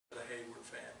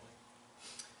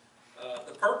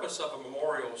purpose of a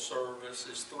memorial service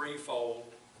is threefold.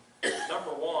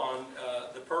 Number one,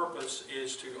 the purpose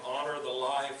is to honor the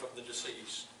life of the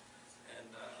deceased, and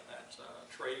that's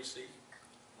Tracy.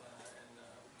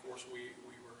 Of course, we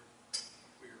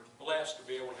were blessed to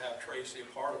be able to have Tracy a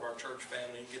part of our church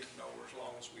family and get to know her as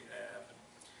long as we have.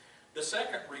 The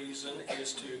second reason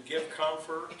is to give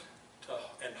comfort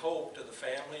and hope to the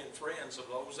family and friends of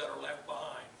those that are left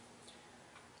behind.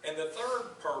 And the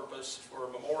third purpose for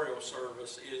a memorial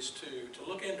service is to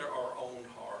look into our own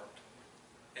heart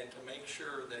and to make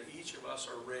sure that each of us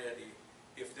are ready,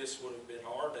 if this would have been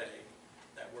our day,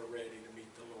 that we're ready to meet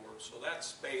the Lord. So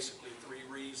that's basically three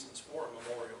reasons for a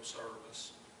memorial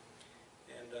service.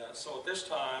 And so at this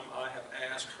time, I have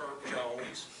asked Herb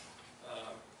Jones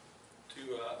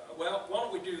well, why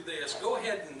don't we do this? Go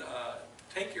ahead and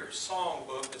take your song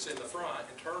book that's in the front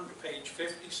and turn to page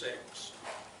 56.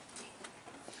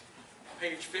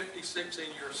 Page 56 in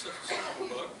your song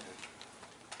book.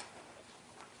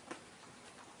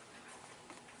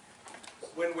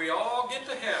 When we all get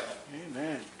to heaven,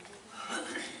 amen.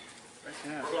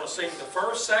 We're going to sing the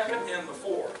first, second, and the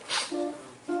fourth.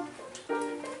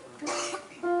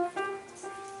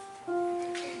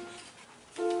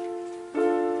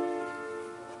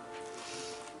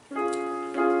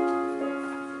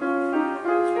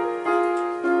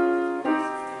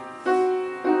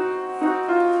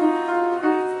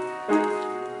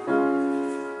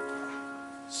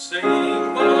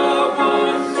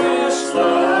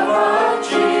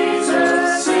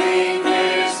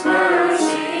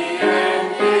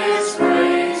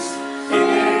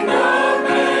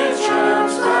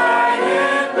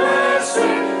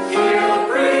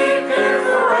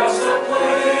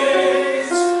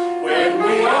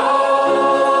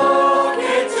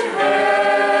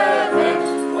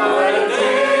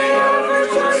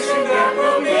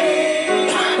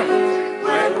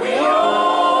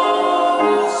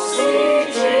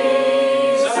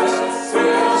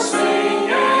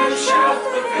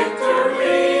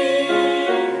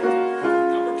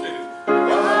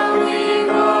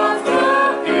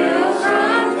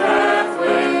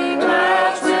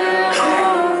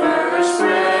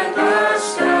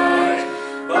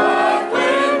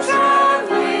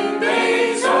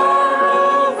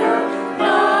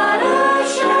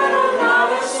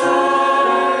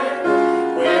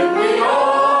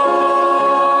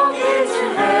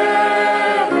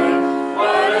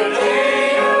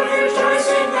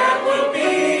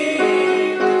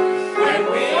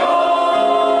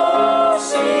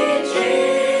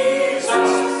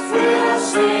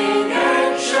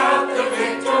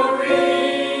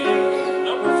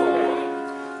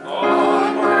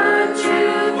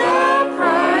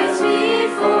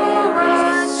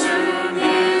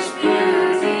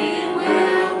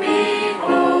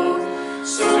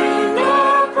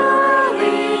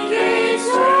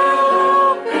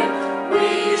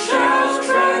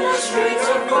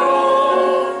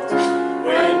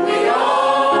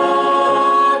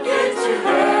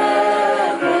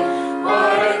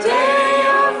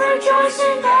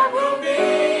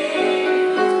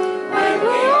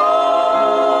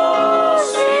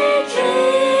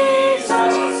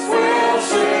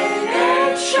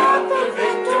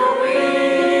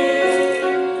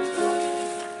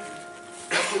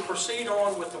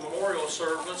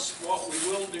 What we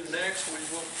will do next, we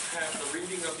will have the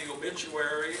reading of the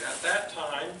obituary. At that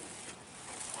time,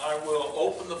 I will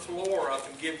open the floor up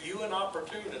and give you an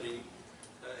opportunity.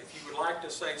 If you would like to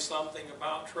say something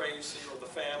about Tracy or the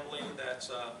family, that's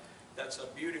a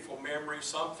beautiful memory,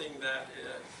 something that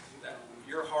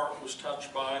your heart was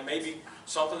touched by, maybe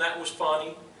something that was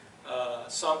funny,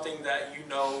 something that you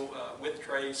know with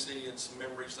Tracy and some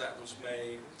memories that was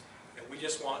made. And we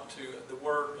just want to, the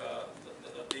word,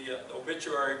 the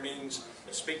obituary means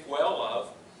speak well of.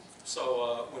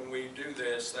 So when we do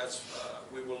this,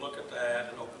 we will look at that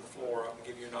and open the floor up and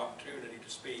give you an opportunity to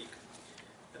speak.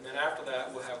 And then after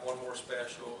that, we'll have one more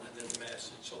special and then the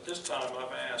message. So at this time,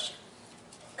 I've asked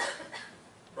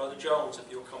Brother Jones if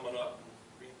you'll come on up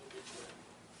and read the obituary.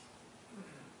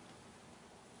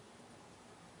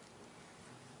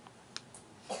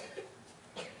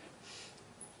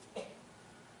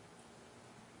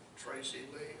 Tracy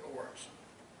Lee Orson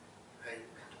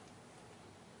Hayward,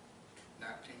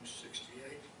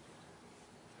 1968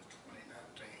 to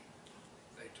 2019,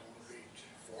 Daytona Beach,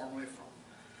 formerly from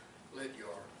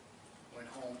Ledyard, went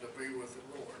home to be with the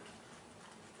Lord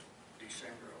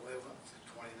December 11th,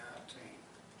 2019,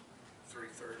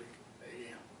 3:30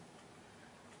 a.m.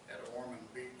 at Ormond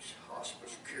Beach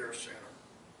Hospice Care Center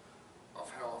of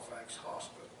Halifax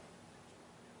Hospital.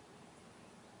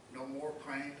 No more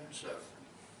pain and suffering.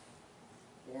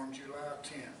 Born July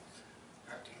 10th,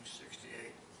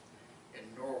 1968, in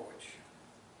Norwich,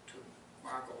 to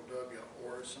Michael W.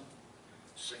 Orison,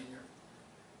 Sr.,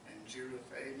 and Judith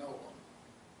A. Nolan.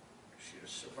 She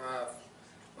is survived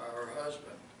by her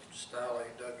husband, Stanley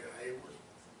W. Hayward,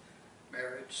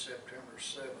 married September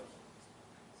 7,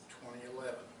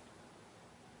 2011.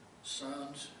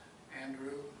 Sons,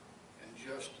 Andrew and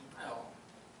Justin Allen.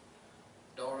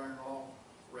 Daughter-in-law,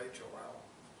 Rachel Allen.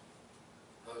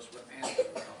 Husband, Andrew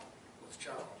Allen, with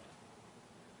child.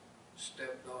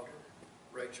 Stepdaughter,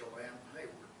 Rachel Ann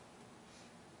Hayward.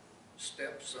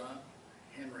 Stepson,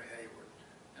 Henry Hayward,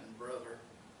 and brother,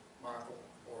 Michael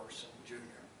Orson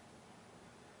Jr.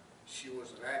 She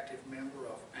was an active member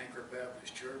of Anchor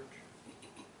Baptist Church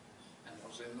and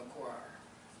was in the choir.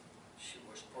 She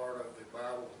was part of the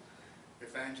Bible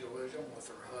evangelism with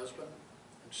her husband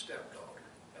and stepdaughter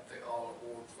at the Olive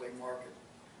Wood Flea Market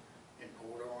in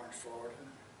Port Orange, Florida,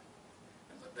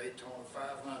 and the Daytona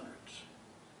 500s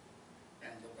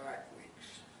and the Back Weeks.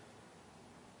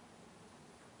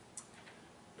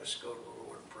 Let's go to the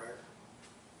Lord in prayer.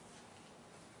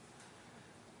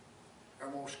 Our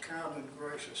most kind and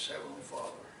gracious Heavenly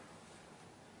Father,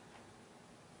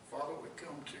 Father, we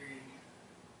come to you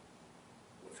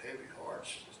with heavy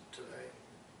hearts today.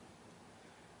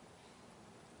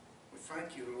 We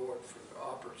thank you, Lord, for the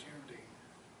opportunity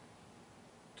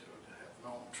to have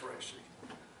known Tracy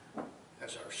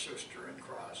as our sister in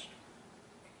Christ.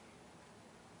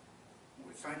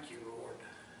 We thank you, Lord,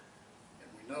 and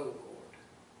we know, Lord,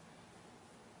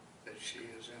 that she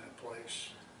is in a place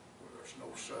where there's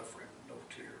no suffering, no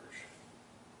tears.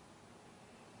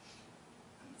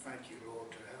 And thank you,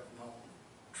 Lord, to have known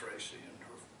Tracy and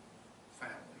her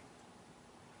family.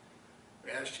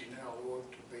 We ask you now,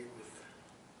 Lord, to be with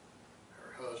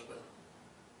her husband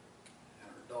and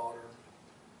her daughter.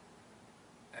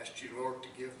 Ask you, Lord, to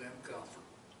give them comfort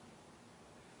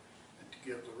and to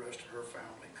give the rest of her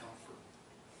family comfort.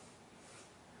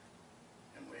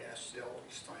 And we ask all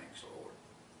these things, Lord,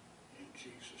 in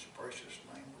Jesus' precious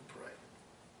name we pray.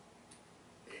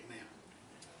 Amen.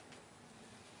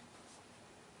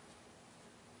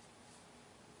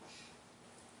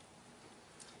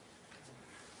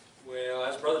 Well,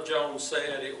 as Brother Jones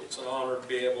said, it was an honor to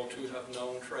be able to have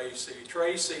known Tracy.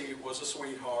 Tracy was a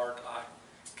sweetheart. I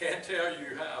can't tell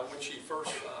you how, when she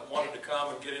first wanted to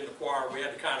come and get in the choir, we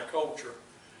had to kind of coach her.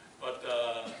 But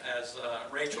as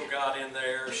Rachel got in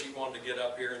there, she wanted to get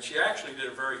up here, and she actually did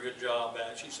a very good job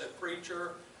at it. She said,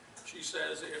 "Preacher," she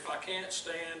says, "if I can't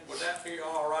stand, would that be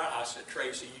all right?" I said,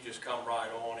 "Tracy, you just come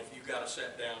right on. If you got to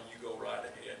sit down, you go right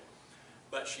ahead."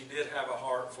 But she did have a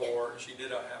heart for it. She did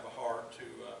have a heart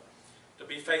to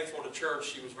be faithful to church.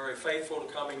 She was very faithful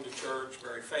to coming to church,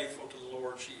 very faithful to the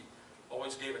Lord. She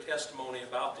always gave a testimony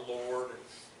about the Lord, and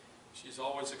she's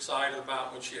always excited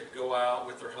about when she had to go out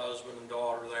with her husband and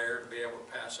daughter there to be able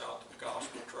to pass out the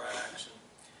gospel tracts.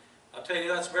 And I tell you,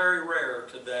 that's very rare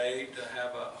today to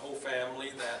have a whole family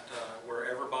that where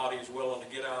everybody is willing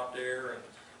to get out there and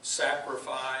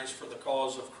sacrifice for the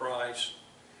cause of Christ.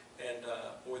 And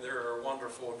boy, they're a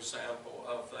wonderful example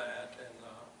of that. And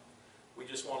we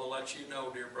just want to let you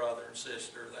know, dear brother and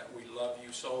sister, that we love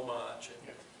you so much,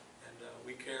 and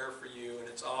we care for you, and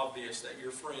it's obvious that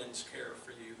your friends care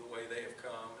for you the way they have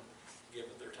come and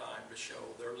given their time to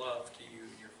show their love to you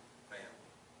and your family.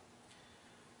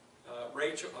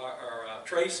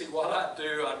 Tracy, what I'd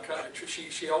do,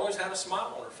 she always had a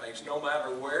smile on her face, no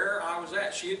matter where I was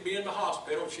at. She'd be in the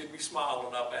hospital, she'd be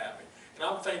smiling up at me. And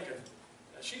I'm thinking,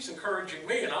 she's encouraging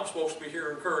me, and I'm supposed to be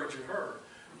here encouraging her.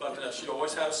 But she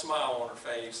always had a smile on her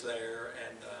face there,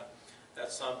 and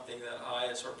that's something that I,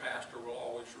 as her pastor, will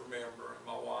always remember. And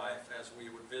my wife, as we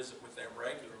would visit with them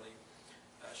regularly,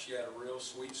 she had a real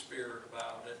sweet spirit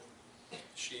about it.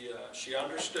 She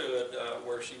understood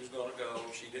where she was going to go.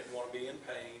 She didn't want to be in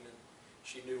pain, and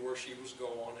she knew where she was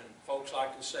going. And folks, I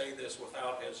can say this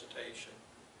without hesitation.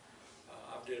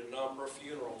 I've did a number of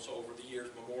funerals over the years,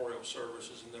 memorial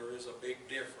services, and there is a big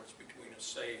difference between a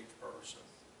saved person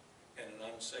and an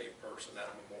unsaved person at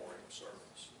a memorial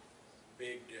service.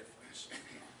 Big difference.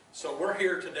 So we're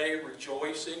here today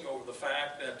rejoicing over the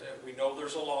fact that we know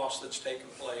there's a loss that's taken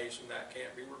place, and that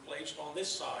can't be replaced on this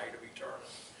side of eternity.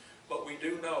 But we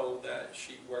do know that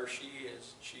where she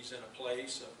is, she's in a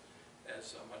place of,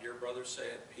 as my dear brother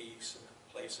said, peace, and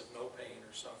a place of no pain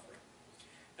or suffering.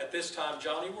 At this time,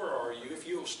 Johnny, where are you? If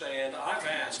you'll stand, I've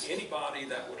asked anybody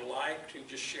that would like to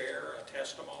just share a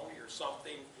testimony or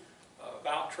something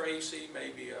about Tracy,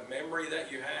 maybe a memory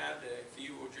that you had, if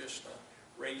you will just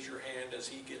raise your hand as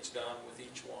he gets done with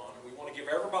each one. And we want to give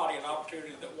everybody an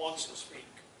opportunity that wants to speak.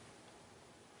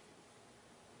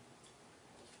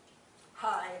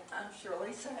 Hi, I'm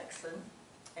Shirley Saxon.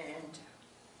 And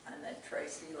I met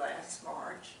Tracy last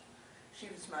March. She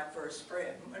was my first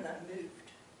friend when I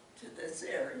moved to this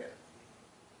area.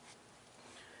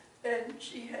 And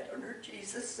she had on her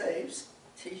Jesus Saves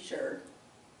t-shirt.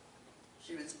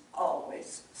 She was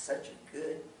always such a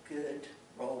good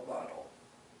role model.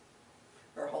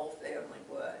 Her whole family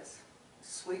was.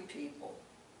 Sweet people.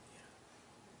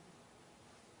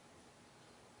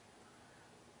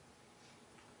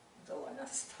 The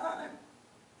last time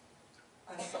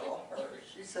I saw her,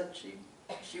 she said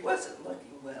she wasn't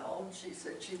looking well, and she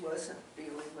said she wasn't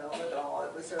feeling well at all.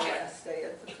 It was her last day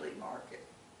at the flea market.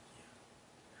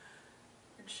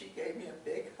 And she gave me a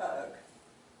big hug,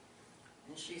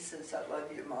 and she says, "I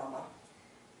love you, Mama."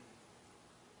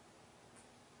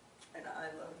 And I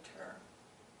loved her.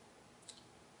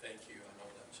 Thank you. I know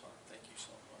that's hard. Thank you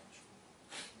so much.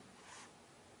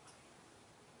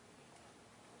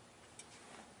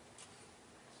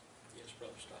 Yes,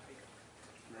 Brother Stein.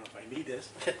 I don't know if I need this.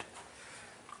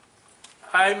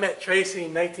 I met Tracy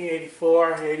in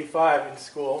 1984 and 85 in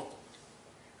school.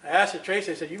 I asked her,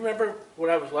 Tracy, I said, "You remember what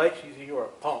I was like?" She said, "You were a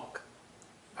punk."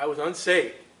 I was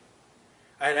unsaved.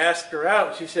 I had asked her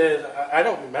out. She says, I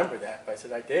don't remember that. But I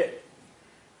said, "I did."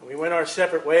 And we went our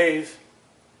separate ways.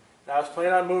 And I was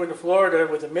planning on moving to Florida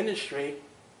with a ministry.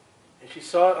 And she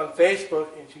saw it on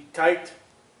Facebook, and she typed,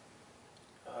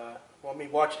 "Want me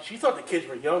to watch it?" She thought the kids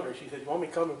were younger. She said, "You want me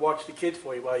to come and watch the kids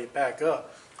for you while you back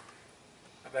up?"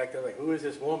 I backed up like, "Who is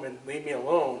this woman? Leave me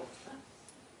alone."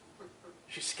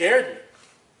 She scared me.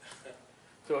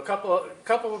 So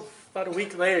about a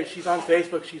week later, she's on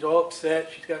Facebook. She's all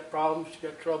upset. She's got problems. She's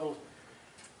got troubles.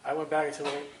 I went back and said,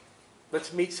 "Well,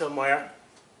 let's meet somewhere,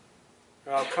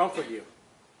 and I'll comfort you."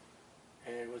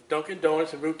 And it was Dunkin'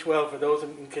 Donuts on Route 12 for those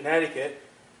in Connecticut,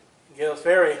 in Gales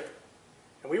Ferry.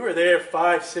 And we were there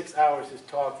 5-6 hours just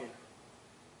talking.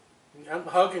 And I'm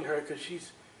hugging her because she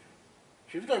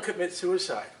was going to commit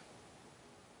suicide.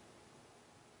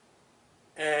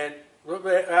 And a little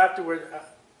bit afterward,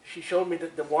 she showed me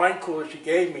the wine cooler she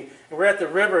gave me. And we're at the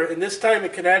river. And this time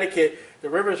in Connecticut, the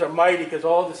rivers are mighty because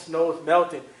all the snow is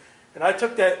melting. And I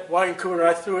took that wine cooler and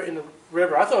I threw it in the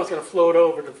river. I thought it was going to float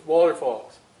over the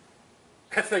waterfalls.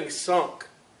 That thing sunk.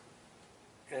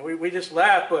 And we just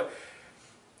laughed. But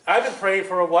I've been praying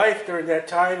for a wife during that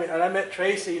time. And I met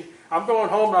Tracy. I'm going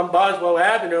home on Boswell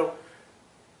Avenue.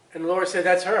 And the Lord said,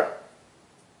 "That's her.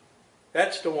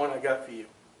 That's the one I got for you."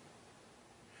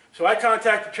 So I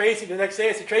contacted Tracy the next day.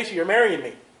 I said, "Tracy, you're marrying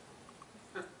me.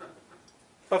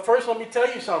 But first, let me tell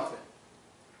you something.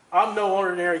 I'm no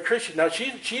ordinary Christian." Now,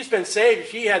 she's been saved.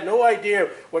 She had no idea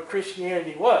what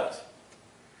Christianity was.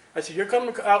 I said, "You're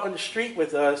coming out on the street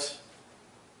with us,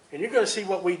 and you're going to see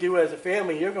what we do as a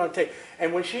family. You're going to take..."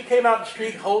 And when she came out the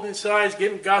street holding signs,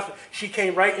 giving gospel, she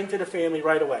came right into the family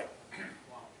right away.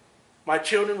 My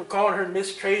children were calling her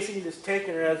Miss Tracy, just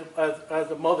taking her as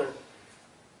a mother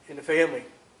in the family.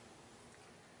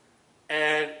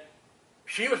 And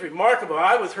she was remarkable.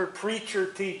 I was her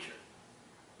preacher teacher.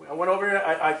 I went over there.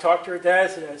 I talked to her dad.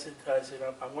 I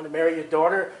said, "I want to marry your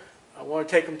daughter. I want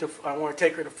to take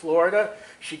her to Florida."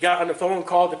 She got on the phone,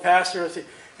 called the pastor,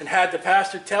 and had the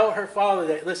pastor tell her father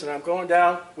that, "Listen, I'm going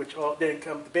down," which all didn't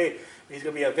come to be. He's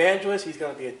going to be an evangelist. He's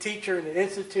going to be a teacher in an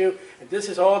institute, and this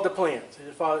is all the plans. And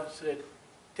his father said,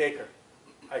 "Take her.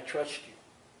 I trust you."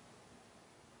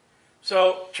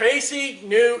 So Tracy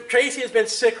has been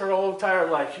sick her whole entire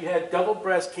life. She had double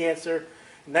breast cancer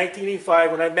in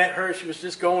 1985. When I met her, she was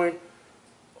just going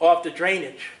off the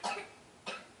drainage.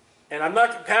 And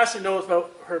Pastor knows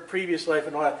about her previous life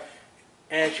and all that.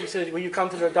 And she said, "Will you come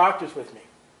to the doctors with me?"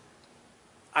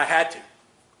 I had to.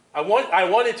 I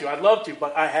wanted to. I'd love to,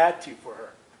 but I had to for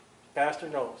her. Pastor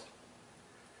knows.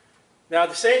 Now,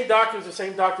 the same doctor is the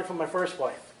same doctor for my first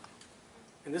wife.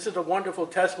 And this is a wonderful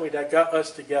testimony that got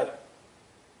us together.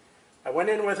 I went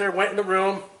in with her, went in the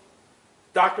room.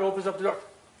 Doctor opens up the door.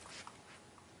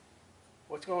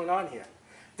 "What's going on here?"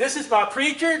 "This is my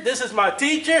preacher, this is my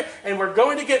teacher, and we're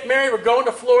going to get married, we're going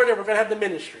to Florida, we're going to have the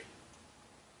ministry."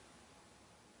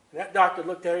 And that doctor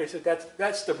looked at her and said,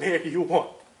 that's the man you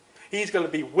want. He's going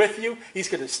to be with you. He's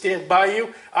going to stand by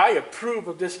you. I approve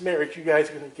of this marriage you guys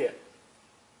are going to get.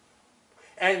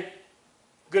 And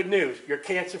good news, you're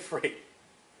cancer-free.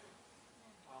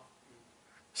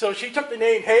 So she took the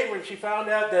name Hayward. She found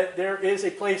out that there is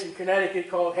a place in Connecticut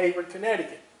called Hayward,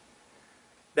 Connecticut.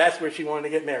 That's where she wanted to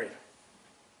get married.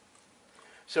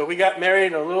 So we got married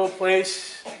in a little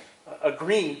place, a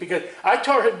Green, because I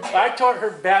taught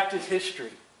her Baptist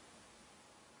history.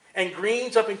 And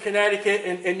Greens up in Connecticut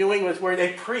and New England is where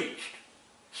they preached,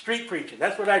 street preaching.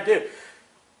 That's what I did.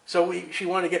 So she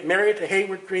wanted to get married to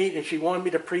Hayward Green, and she wanted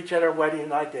me to preach at her wedding,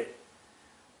 and I did.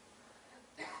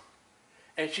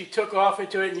 And she took off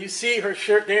into it, and you see her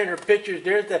shirt there and her pictures.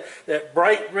 There's that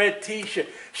bright red T-shirt.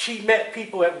 She met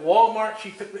people at Walmart.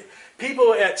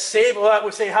 People at Save-A-Lot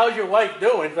would say, "How's your wife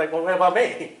doing?" It's like, "Well, what about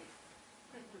me?"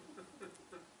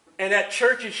 And at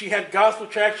churches, she had gospel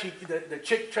tracts, the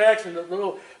chick tracts and the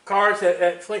little cards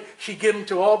that she'd give them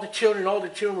to all the children. All the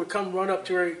children would come run up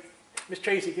to her. "Miss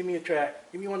Tracy, give me a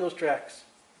tract. Give me one of those tracts."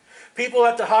 People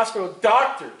at the hospital,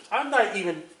 doctors. I'm not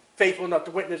even faithful enough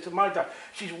to witness to my doctor.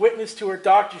 She's witnessed to her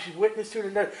doctor. She's witnessed to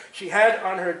the nurse. She had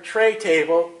on her tray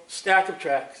table a stack of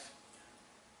tracts.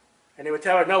 And they would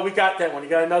tell her, "No, we got that one. You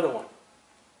got another one."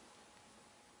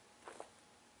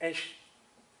 And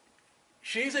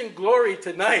she's in glory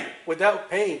tonight without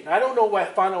pain. I don't know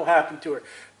what final happened to her.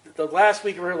 The last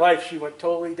week of her life, she went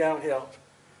totally downhill.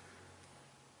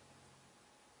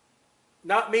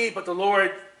 Not me, but the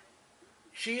Lord.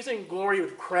 She's in glory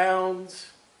with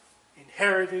crowns,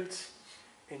 inheritance,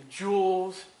 and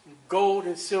jewels, and gold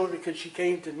and silver because she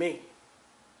came to me.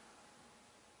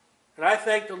 And I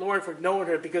thank the Lord for knowing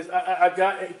her because I've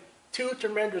got two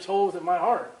tremendous holes in my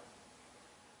heart.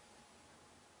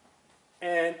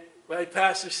 And like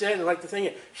Pastor said, and like the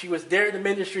thing, she was there in the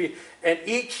ministry, and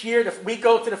each year we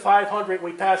go to the 500 and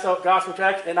we pass out gospel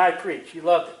tracts, and I preach. She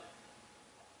loved it.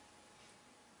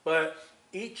 But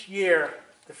each year,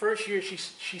 the first year she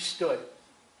stood.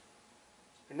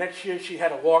 The next year she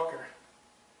had a walker.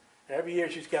 And every year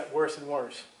she's got worse and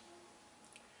worse.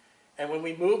 And when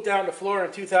we moved down to Florida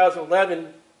in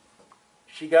 2011,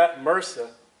 she got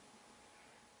MRSA.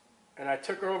 And I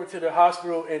took her over to the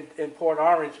hospital in Port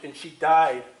Orange, and she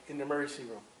died in the emergency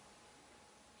room.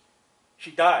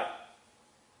 She died.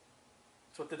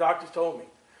 That's what the doctors told me.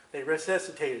 They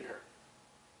resuscitated her.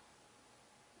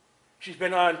 She's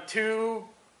been on 2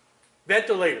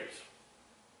 ventilators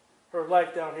her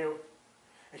life down here.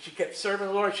 And she kept serving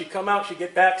the Lord. She'd come out, she'd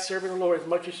get back serving the Lord as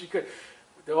much as she could.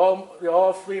 The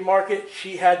all flea market,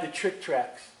 she had the trick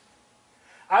tracks.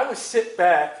 I would sit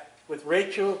back with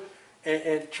Rachel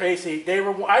and Tracy.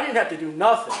 I didn't have to do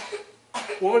nothing.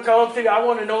 When we come up to me, I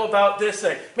want to know about this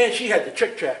thing. Man, she had the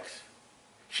trick tracks.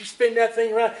 She spin that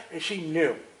thing around, and she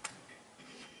knew.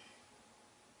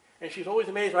 And she's always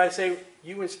amazed when I say,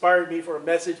 "You inspired me for a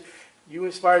message. You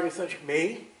inspired me such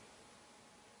me."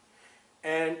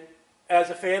 And as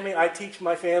a family, I teach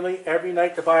my family every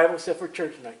night the Bible except for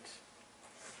church nights.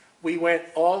 We went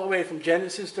all the way from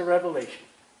Genesis to Revelation.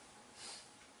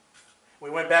 We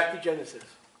went back to Genesis.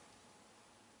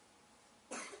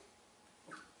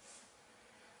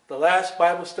 The last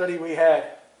Bible study we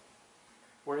had,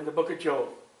 we're in the book of Job.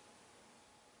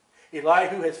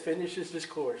 Elihu has finished his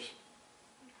discourse.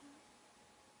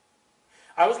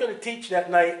 I was going to teach that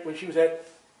night when she was at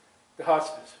the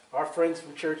hospice. Our friends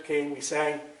from church came, we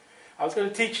sang. I was going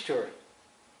to teach to her.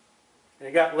 And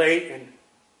it got late, and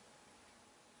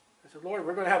I said, "Lord,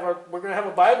 we're going to have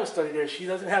a Bible study there." She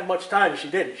doesn't have much time. She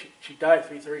did. She died at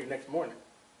 3:30 the next morning.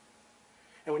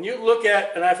 And when you look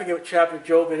at, and I forget what chapter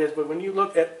Job it is, but when you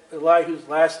look at Elihu's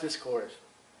last discourse,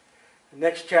 the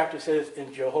next chapter says,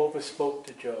 "And Jehovah spoke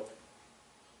to Job."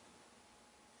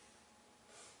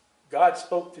 God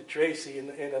spoke to Tracy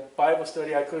in a Bible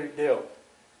study I couldn't do.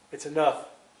 It's enough.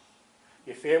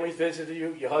 Your family's visited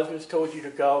you. Your husband's told you to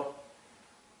go.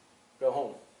 Go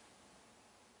home.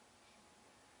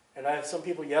 And I have some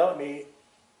people yell at me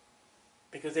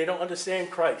because they don't understand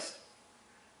Christ.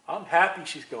 I'm happy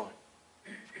she's going.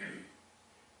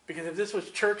 Because if this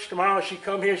was church tomorrow, she'd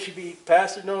come here, she'd be,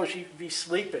 Pastor, no, she'd be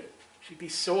sleeping. She'd be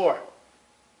sore,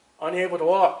 unable to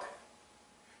walk.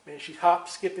 Man, she's hop,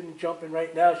 skipping, and jumping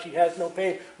right now. She has no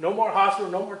pain. No more hospital,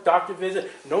 no more doctor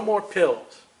visit, no more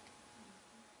pills.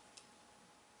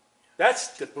 That's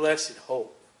the blessed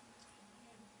hope.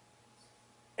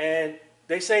 And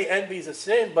they say envy is a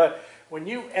sin, but when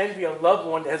you envy a loved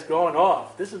one that has gone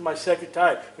off, this is my second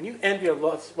time, when you envy a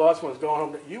lost one that's going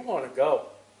home, you want to go.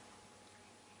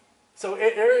 So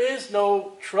there is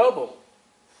no trouble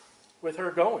with her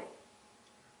going.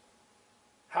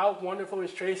 How wonderful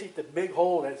is Tracy? The big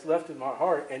hole that's left in my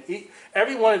heart. And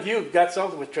every one of you got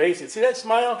something with Tracy. See that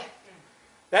smile?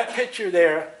 That picture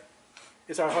there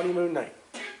is our honeymoon night.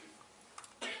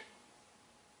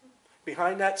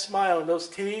 Behind that smile and those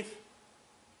teeth,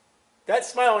 that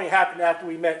smile only happened after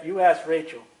we met. You asked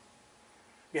Rachel.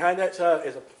 Behind that smile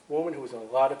is a woman who was in a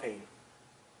lot of pain.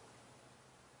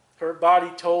 Her body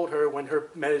told her when her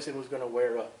medicine was going to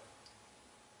wear up.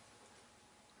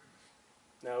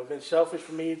 Now, it's been selfish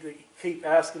for me to keep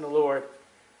asking the Lord,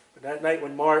 but that night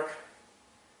when Mark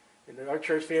and our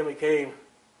church family came,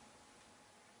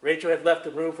 Rachel had left the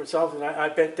room for something. I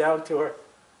bent down to her.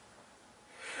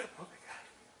 Oh my God.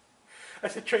 I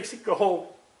said, "Tracy, go home.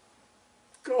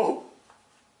 Go.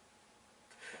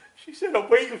 said, I'm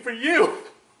waiting for you.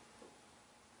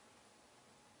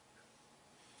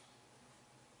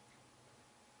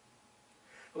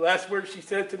 The last word she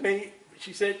said to me,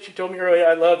 she told me earlier,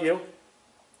 I love you.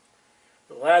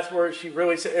 The last word she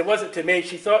really said, it wasn't to me,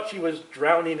 she thought she was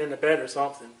drowning in a bed or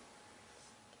something.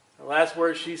 The last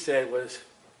word she said was,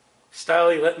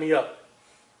 Stiley, let me up.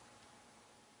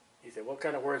 He said, what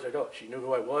kind of words are those? She knew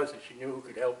who I was and she knew who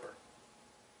could help her.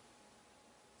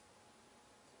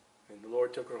 And the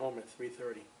Lord took her home at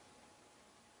 3:30.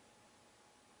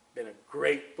 Been a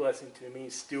great blessing to me,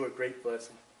 still a great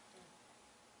blessing.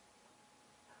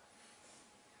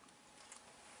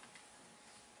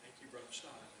 Thank you, Brother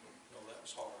Stein. No, that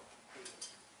was hard.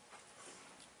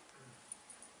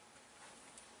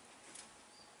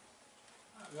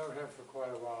 I've known him for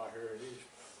quite a while here.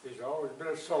 He's always been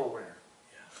a soul winner.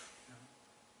 Yeah.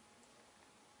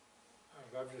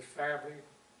 I loved his family.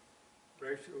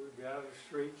 Rachel would be out of the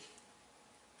streets.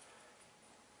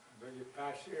 I've been your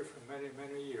pastor here for many,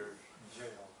 many years in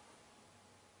jail.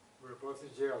 We were both in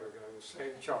jail together, the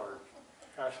same charge.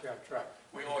 Gosh, got trapped.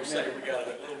 We always say we got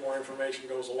a little more information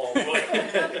goes a long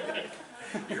way.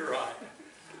 You're right.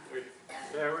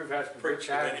 Yeah, we've had some good Preach to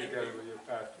times many together people. with your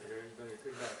pastor here. He's been a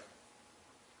good man.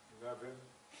 Love him.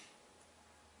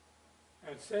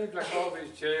 And it seems like all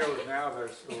these jails now,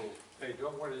 they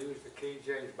don't want to use the King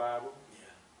James Bible.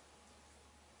 Yeah.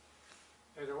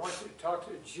 And they want you to talk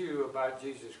to a Jew about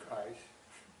Jesus Christ.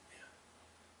 Yeah.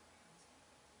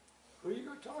 Who are you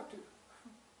going to talk to?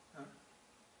 Huh?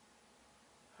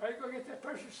 How are you going to get that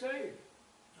person saved?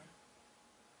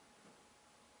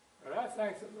 But I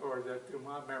thank the Lord that through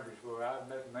my members book, I've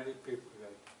met many people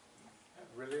that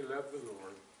have really loved the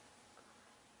Lord.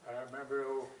 I remember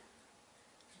old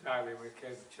Stiley when we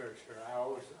came to church here. I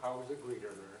was a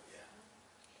greeter there. Yeah.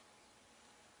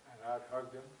 And I'd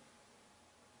hug them.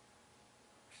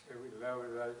 Say we love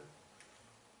each other.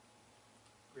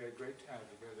 We had great times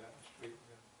together out in the street with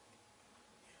them.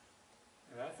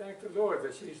 And I thank the Lord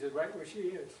that she's right where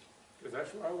she is. Because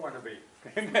that's where I want to be.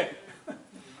 Amen. Yeah.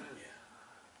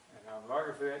 And I'm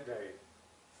longing for that day.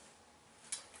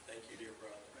 Thank you, dear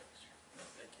brother.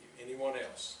 Thank you. Anyone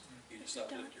else? You just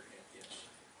uplift your hand. Yes.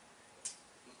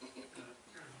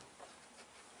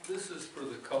 This is for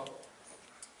the couple,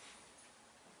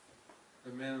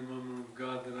 the man and woman of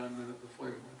God that I met at the flea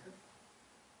market.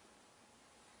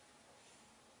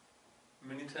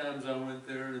 Many times I went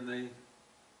there and they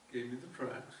gave me the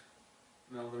tracts,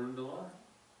 and I learned a lot.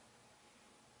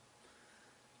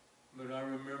 But I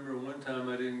remember one time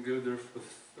I didn't go there for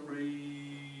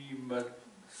about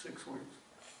 6 weeks.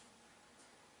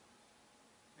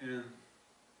 And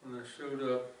when I showed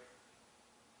up,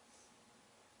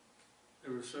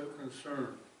 they were so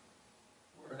concerned.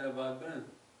 Where have I been?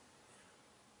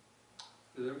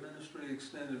 Their ministry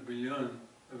extended beyond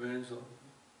evangelism.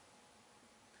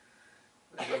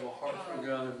 They have a heart for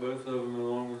God, both of them,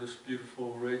 along with this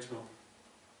beautiful Rachel.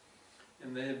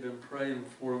 And they had been praying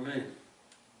for me.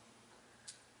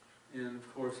 And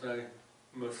of course I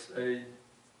must say,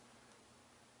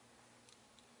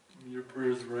 your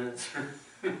prayers were answered.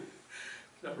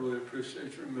 I really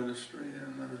appreciate your ministry,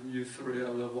 and you three, I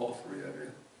love all three of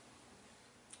you.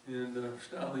 And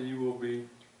Stiley, you will be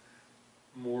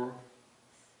more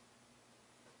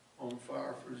on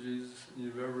fire for Jesus than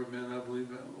you've ever been, I believe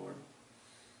that, Lord.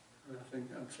 And I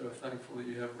think I'm so thankful that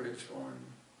you have Rachel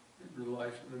in your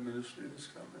life and the ministry that's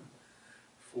coming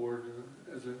forward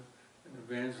as an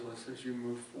evangelist as you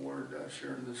move forward,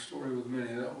 sharing this story with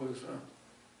many. That was,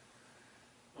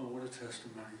 oh, what a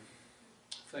testimony.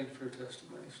 Thank you for your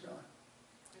testimony, Stiley.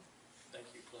 Thank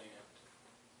you, Clint.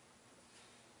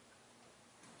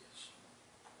 Yes.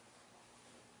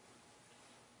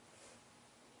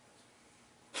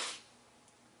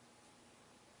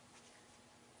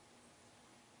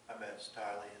 I met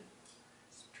Stiley and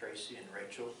Tracy and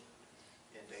Rachel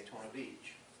in Daytona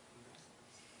Beach.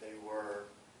 They were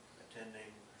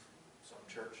attending some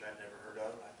church I'd never heard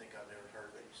of. I think I've never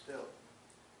heard of it still.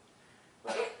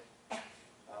 But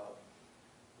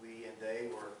we and they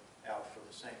were out for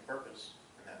the same purpose,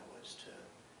 and that was to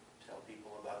tell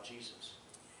people about Jesus.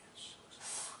 Yes.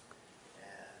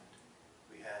 And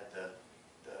we had the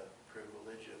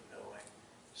privilege of knowing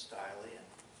Stiley and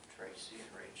Tracy and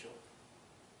Rachel.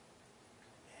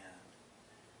 And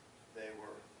they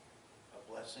were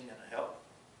a blessing and a help.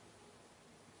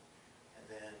 And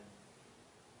then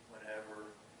whenever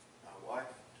my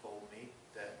wife told me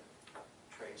that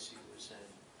Tracy was in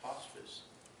hospice,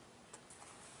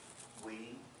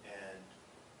 we and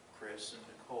Chris and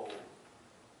Nicole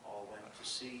all went to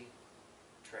see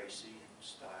Tracy and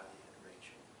Stiley and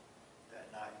Rachel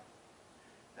that night.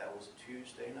 That was a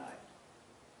Tuesday night.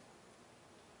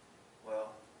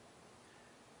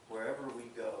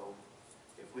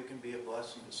 if we can be a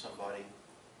blessing to somebody,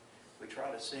 we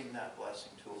try to sing that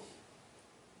blessing to them.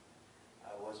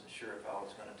 I wasn't sure if I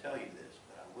was going to tell you this,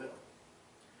 but I will.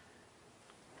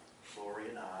 Lori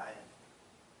and I, and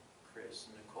Chris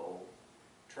and Nicole,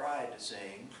 tried to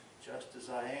sing Just As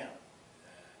I Am.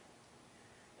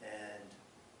 And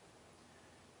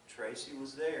Tracy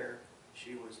was there.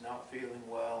 She was not feeling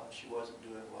well, she wasn't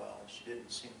doing well, and she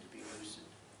didn't seem to be lucid.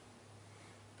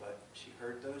 But she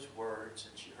heard those words,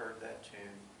 and she heard that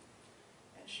tune,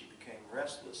 and she became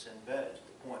restless in bed to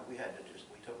the point we had to just,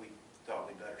 we thought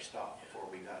we better stop before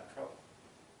we got in trouble.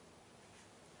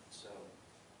 So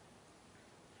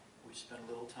we spent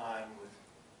a little time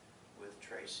with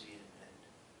Tracy and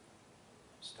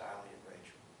Stiley and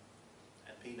Rachel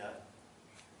and Peanut.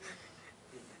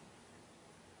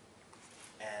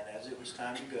 And as it was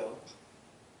time to go,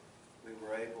 we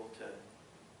were able to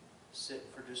sit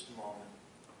for just a moment,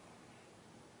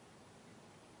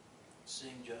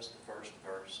 sing just the first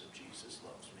verse of Jesus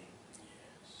Loves Me.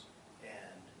 Yes.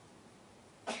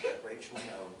 And let Rachel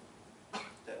know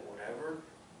that whatever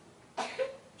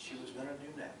she was going to do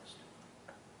next,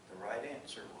 the right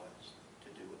answer was to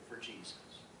do it for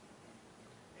Jesus.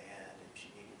 And if she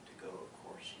needed to go, of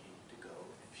course she needed to go.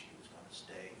 If she was going to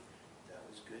stay, that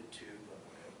was good too. But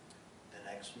the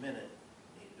next minute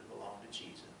needed to belong to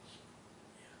Jesus.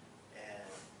 And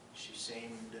she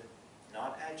seemed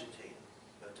not agitated,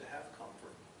 but to have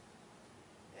comfort.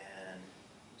 And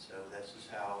so this is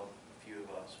how a few of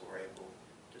us were able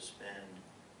to spend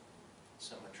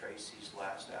some of Tracy's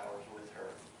last hours with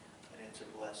her. And it's a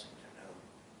blessing to know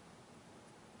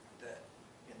that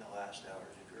in the last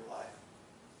hours of your life,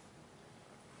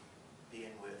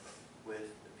 being with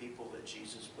the people that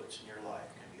Jesus puts in your life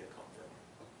can be a comfort.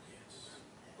 Yes.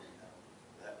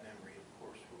 And that memory, of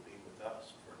course, will be with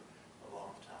us for a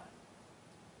long time.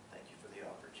 Thank you for the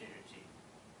opportunity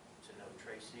to know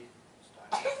Tracy,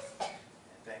 Steiner,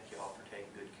 and thank you all for taking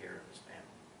good care of this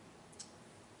family.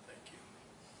 Thank you.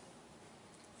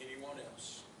 Anyone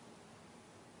else?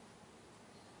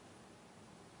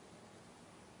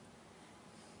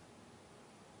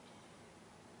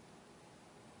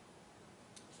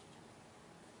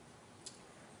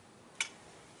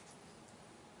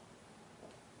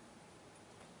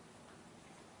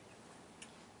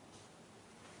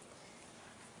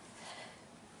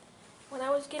 When I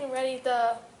was getting ready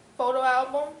the photo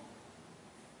album,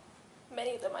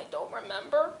 many of them I don't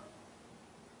remember,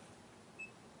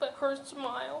 but her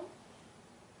smile,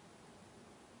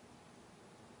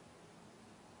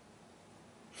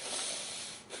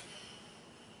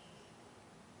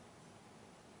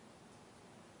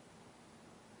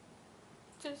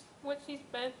 just what she's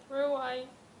been through,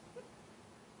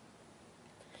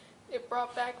 it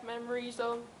brought back memories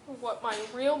of what my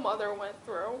real mother went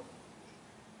through.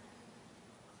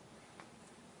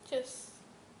 Just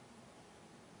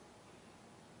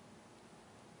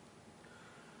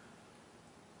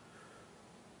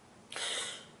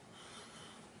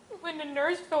when the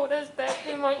nurse told us that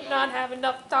we might not have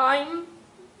enough time,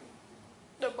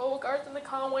 the Beauregards and the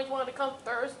Conways wanted to come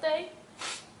Thursday,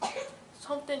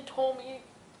 something told me,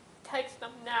 text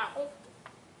them now.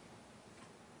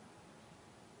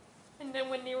 And then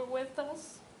when they were with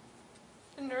us,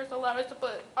 the nurse allowed us to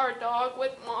put our dog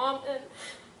with Mom, and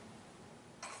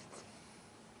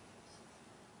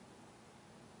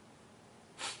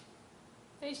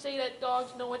they say that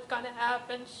dogs know what's gonna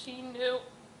happen. She knew.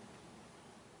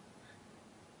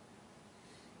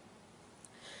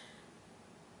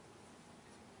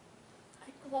 I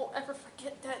won't ever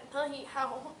forget that night,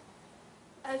 how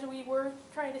as we were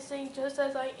trying to sing Just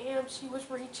As I Am, she was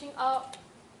reaching up.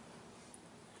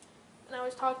 And I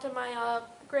was talking to my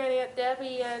Grand Aunt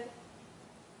Debbie, and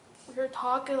we were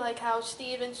talking like how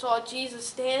Stephen saw Jesus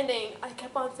standing. I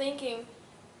kept on thinking,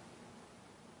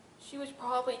 she was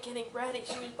probably getting ready.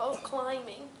 She was both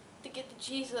climbing to get to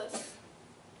Jesus.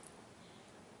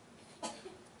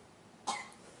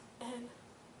 And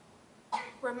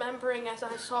remembering as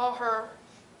I saw her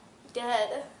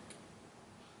dead,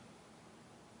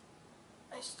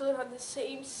 I stood on the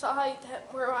same side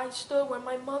where I stood when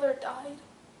my mother died.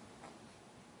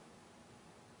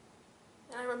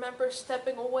 And I remember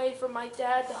stepping away from my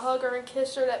dad to hug her and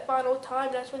kiss her that final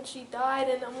time. That's when she died,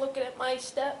 and I'm looking at my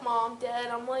stepmom dead.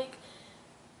 I'm like,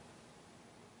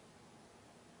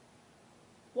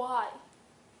 why?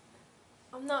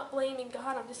 I'm not blaming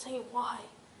God, I'm just saying why.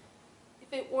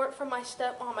 If it weren't for my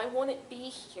stepmom, I wouldn't be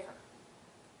here.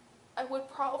 I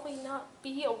would probably not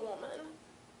be a woman.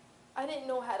 I didn't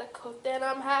know how to cook then.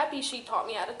 I'm happy she taught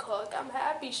me how to cook. I'm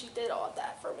happy she did all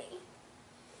that for me.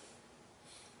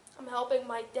 I'm helping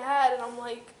my dad, and I'm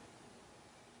like,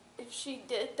 if she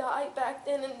did die back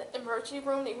then in the emergency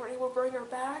room, they weren't able to bring her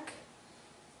back,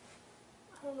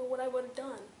 I don't know what I would have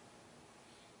done.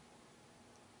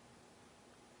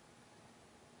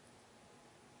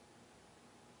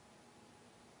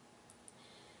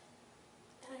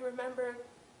 And I remember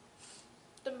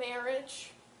the marriage,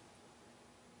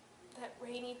 that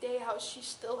rainy day, how she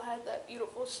still had that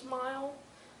beautiful smile.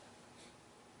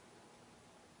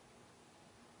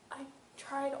 I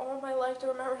tried all my life to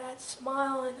remember that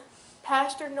smile, and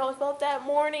Pastor knows about that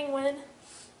morning when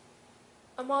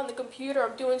I'm on the computer,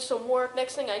 I'm doing some work.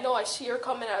 Next thing I know, I see her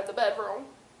coming out of the bedroom.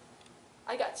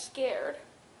 I got scared.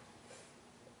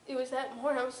 It was that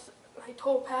morning I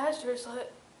told pastors, and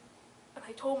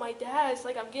I told my dad, it's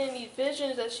like I'm getting these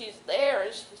visions that she's there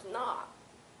and she's not.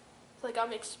 It's like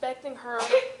I'm expecting her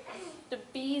to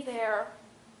be there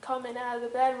coming out of the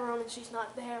bedroom and she's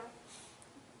not there.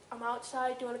 I'm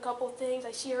outside doing a couple of things.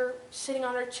 I see her sitting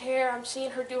on her chair. I'm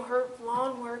seeing her do her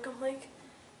lawn work. I'm like,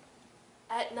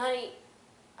 at night,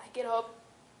 I get up,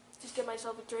 just get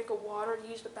myself a drink of water to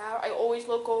use the bathroom. I always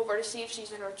look over to see if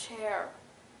she's in her chair.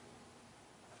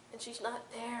 And she's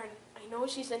not there. And I know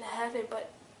she's in heaven,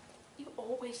 but you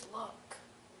always look.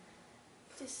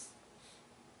 It's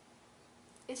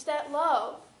that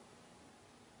love.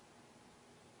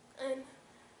 And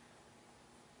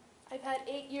I've had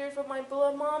 8 years with my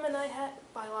blood mom, and I had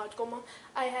biological mom.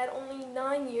 I had only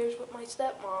 9 years with my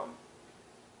stepmom.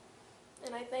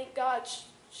 And I thank God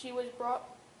she was brought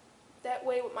that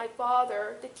way with my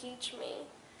father to teach me.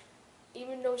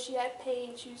 Even though she had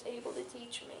pain, she was able to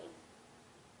teach me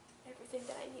everything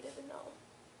that I needed to know.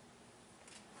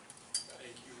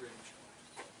 Thank you, Rich.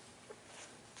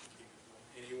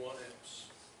 Anyone else?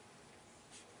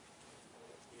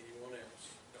 Anyone else?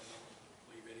 Don't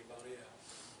leave anybody out.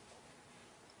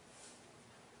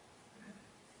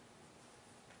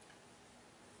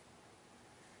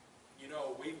 You know,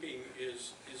 weeping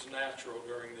is natural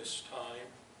during this time.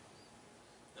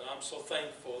 And I'm so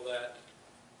thankful that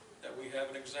we have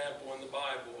an example in the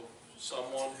Bible of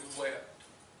someone who wept.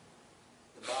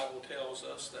 The Bible tells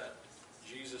us that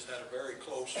Jesus had a very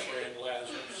close friend,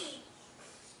 Lazarus.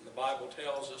 And the Bible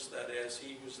tells us that as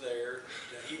he was there,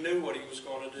 that he knew what he was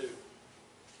going to do.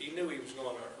 He knew he was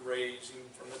going to raise him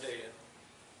from the dead.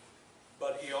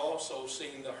 But he also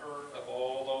seen the hurt of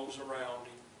all those around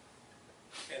him,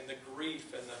 and the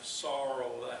grief and the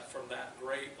sorrow that from that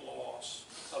great loss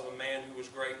of a man who was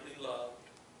greatly loved.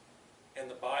 And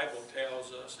the Bible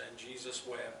tells us, and Jesus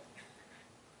wept.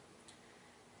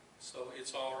 So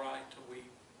it's all right to weep.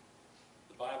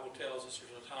 The Bible tells us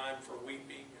there's a time for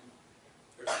weeping, and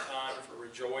there's a time for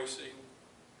rejoicing,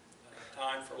 a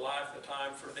time for life, a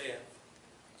time for death.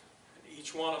 And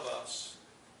each one of us,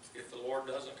 if the Lord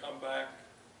doesn't come back,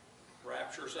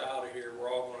 raptures out of here,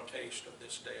 we're all going to taste of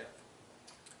this death.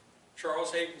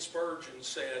 Charles Hayden Spurgeon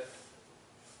said,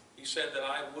 he said that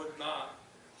I would not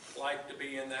like to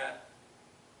be in that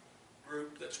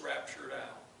group that's raptured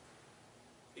out.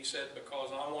 He said,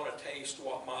 because I want to taste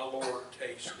what my Lord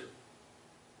tasted.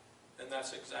 And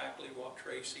that's exactly what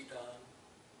Tracy done.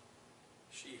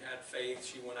 She had faith.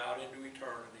 She went out into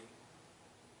eternity.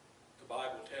 The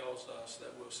Bible tells us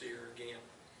that we'll see her again.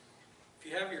 If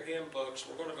you have your hymn books,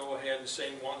 we're going to go ahead and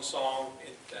sing one song.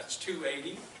 That's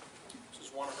 280. This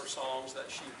is one of her songs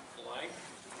that she liked.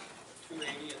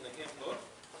 280 in the hymn book.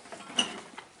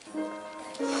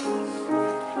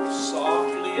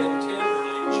 Softly and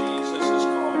tenderly, Jesus is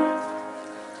calling.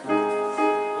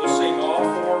 We'll sing all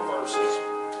 4 verses.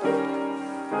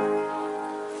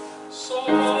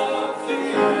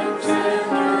 Softly and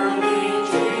tenderly,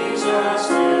 Jesus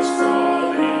is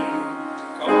calling,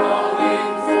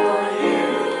 calling for you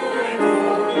and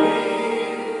for me.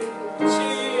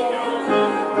 See all the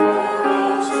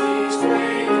world, He's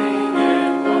waiting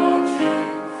and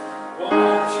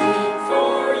watching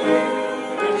for you.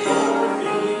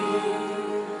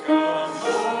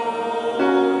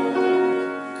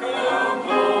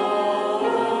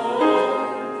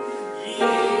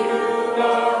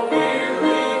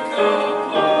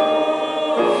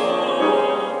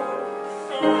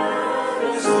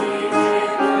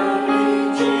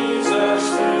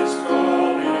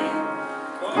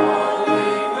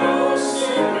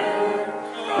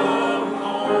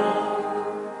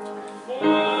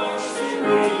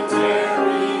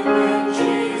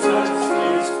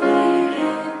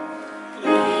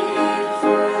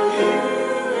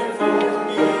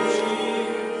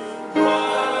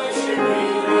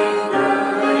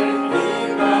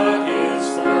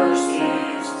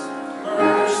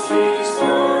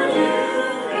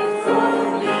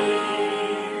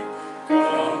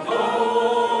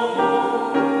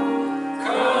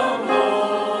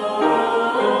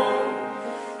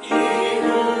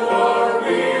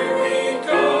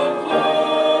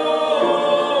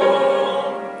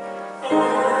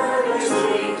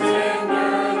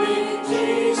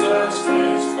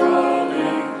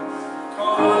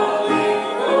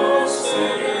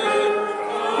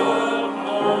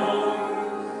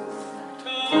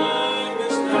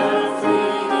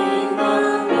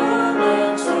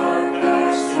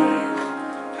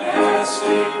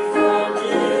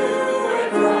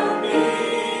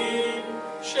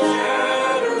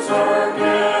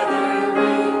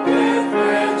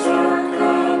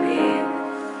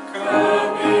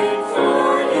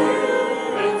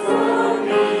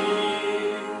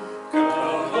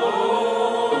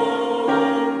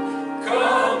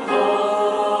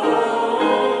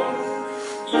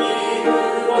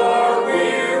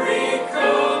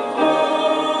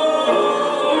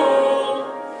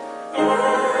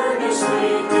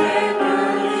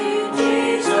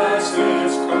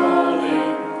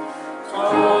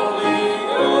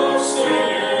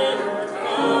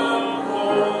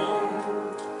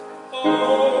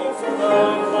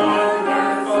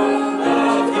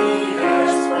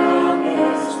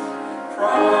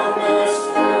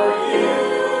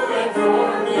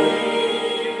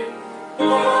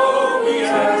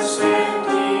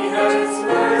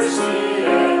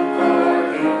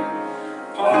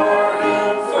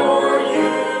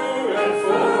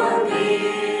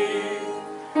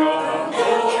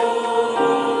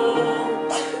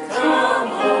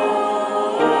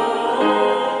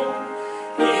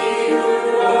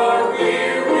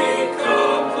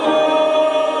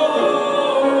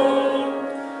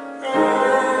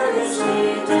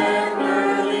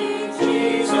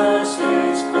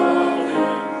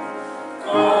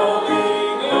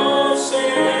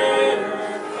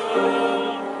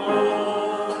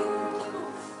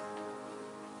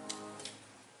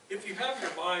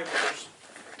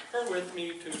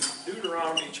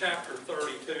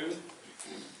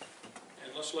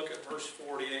 at verse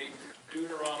 48,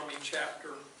 Deuteronomy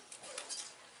chapter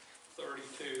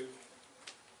 32.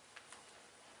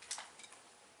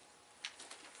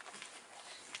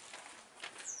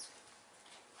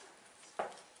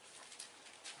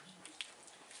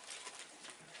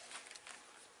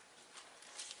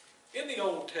 In the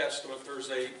Old Testament, there's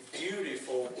a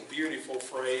beautiful, beautiful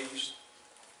phrase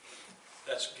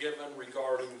that's given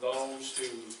regarding those who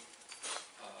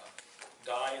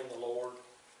die in the Lord.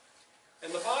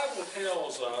 And the Bible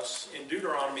tells us in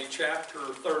Deuteronomy chapter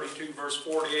 32, verse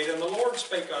 48, "And the Lord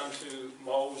spake unto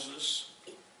Moses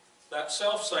that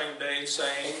selfsame day,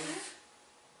 saying,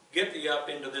 Get thee up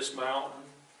into this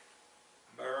mountain,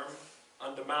 Baram,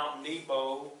 unto Mount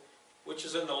Nebo, which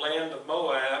is in the land of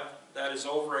Moab, that is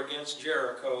over against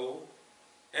Jericho.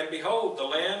 And behold, the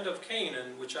land of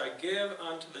Canaan, which I give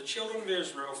unto the children of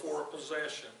Israel for a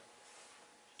possession."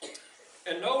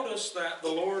 And notice that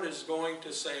the Lord is going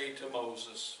to say to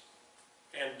Moses,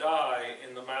 "And die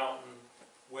in the mountain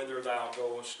whither thou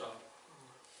goest up."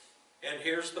 And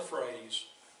here's the phrase,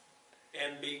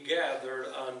 "And be gathered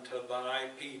unto thy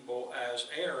people, as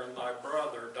Aaron thy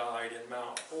brother died in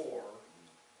Mount Hor,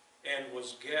 and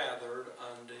was gathered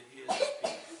unto his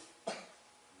people."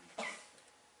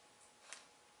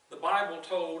 The Bible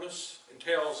told us and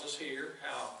tells us here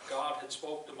how God had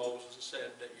spoke to Moses and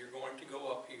said that you're going to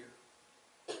go up here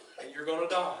and you're going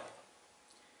to die.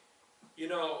 You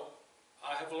know,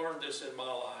 I have learned this in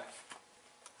my life.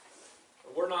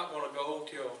 We're not going to go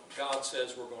till God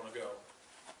says we're going to go.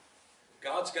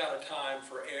 God's got a time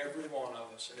for every one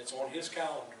of us, and it's on His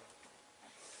calendar.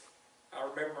 I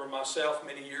remember myself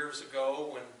many years ago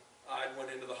when I went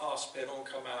into the hospital and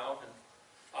come out, and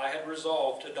I had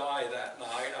resolved to die that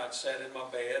night. I'd sat in my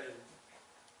bed,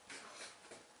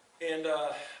 and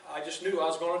I just knew I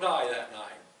was going to die that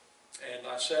night. And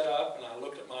I sat up and I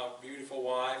looked at my beautiful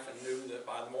wife and knew that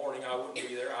by the morning I wouldn't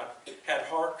be there. I had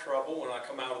heart trouble when I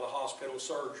come out of the hospital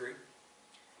surgery.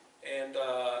 And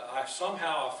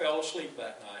somehow I fell asleep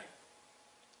that night.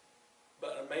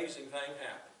 But an amazing thing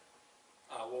happened.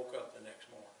 I woke up the next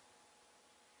morning.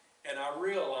 And I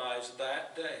realized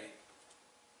that day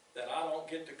that I don't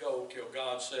get to go till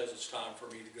God says it's time for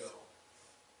me to go.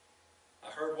 I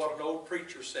heard what an old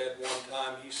preacher said one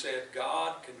time. He said,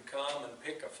 "God can come and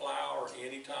pick a flower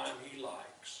anytime He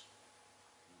likes."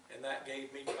 And that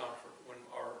gave me comfort when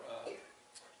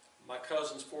my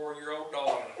cousin's 4-year-old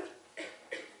daughter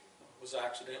was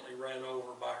accidentally ran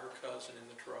over by her cousin in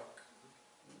the truck.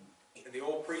 And the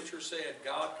old preacher said,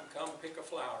 "God can come and pick a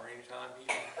flower anytime He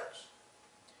likes."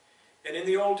 And in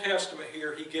the Old Testament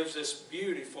here, He gives this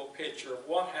beautiful picture of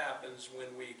what happens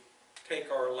when we take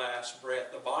our last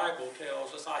breath. The Bible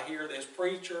tells us, I hear this,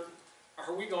 "Preacher,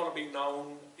 are we going to be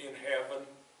known in heaven?"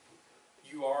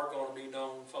 You are going to be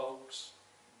known, folks.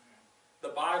 The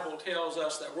Bible tells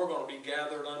us that we're going to be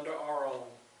gathered unto our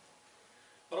own.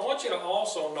 But I want you to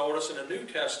also notice in a New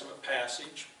Testament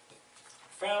passage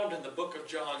found in the book of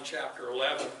John chapter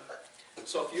 11.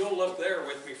 So if you'll look there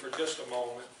with me for just a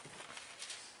moment.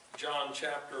 John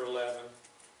chapter 11.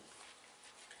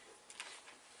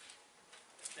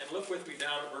 And look with me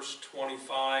down at verse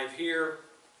 25. Here,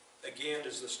 again,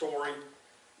 is the story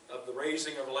of the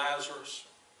raising of Lazarus.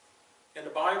 And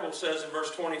the Bible says in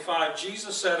verse 25,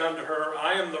 "Jesus said unto her,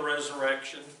 I am the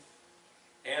resurrection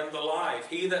and the life.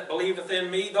 He that believeth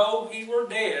in me, though he were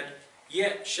dead,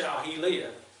 yet shall he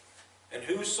live. And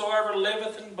whosoever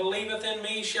liveth and believeth in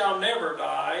me shall never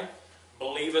die.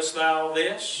 Believest thou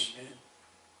this?" Amen.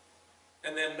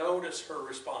 And then notice her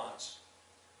response.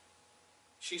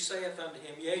 She saith unto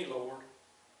him, "Yea, Lord,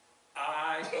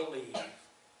 I believe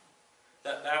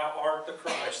that thou art the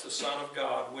Christ, the Son of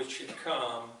God, which should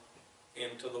come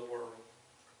into the world."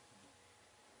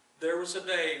 There was a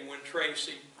day when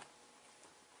Tracy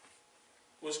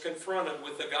was confronted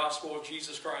with the gospel of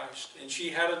Jesus Christ, and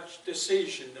she had a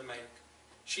decision to make.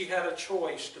 She had a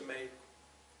choice to make.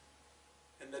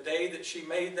 And the day that she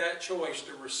made that choice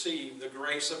to receive the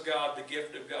grace of God, the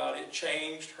gift of God, it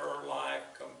changed her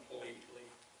life completely.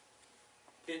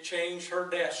 It changed her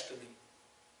destiny.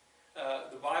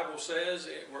 The Bible says,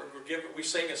 we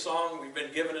sing a song, we've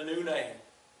been given a new name.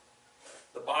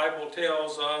 The Bible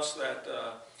tells us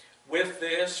that with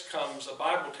this comes, the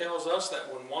Bible tells us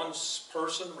that when one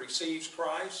person receives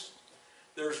Christ,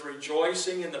 there's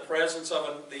rejoicing in the presence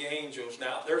of the angels.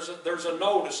 Now, there's a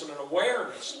notice and an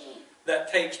awareness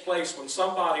that takes place when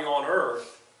somebody on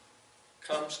earth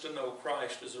comes to know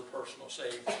Christ as their personal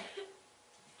Savior.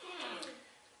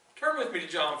 Turn with me to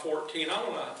John 14. I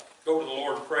want to go to the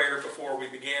Lord in prayer before we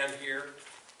begin here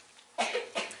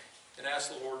and ask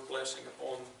the Lord's blessing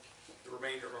upon the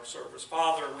remainder of our service.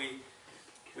 Father, we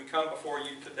We come before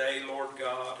you today, Lord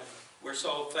God, and we're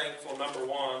so thankful, number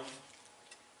one,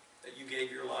 that you gave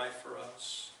your life for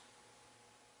us.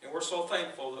 And we're so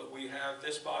thankful that we have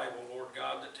this Bible, Lord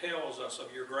God, that tells us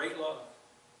of your great love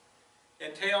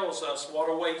and tells us what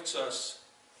awaits us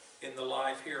in the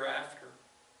life hereafter.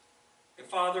 And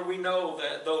Father, we know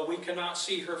that though we cannot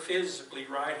see her physically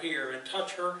right here and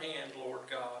touch her hand, Lord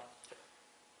God,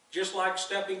 just like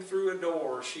stepping through a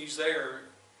door, she's there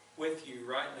with you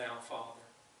right now, Father.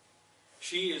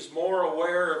 She is more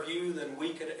aware of you than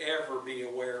we could ever be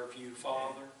aware of you,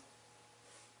 Father.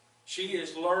 She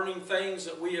is learning things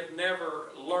that we have never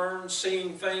learned,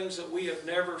 seeing things that we have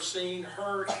never seen,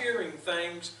 hearing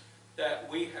things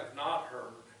that we have not heard.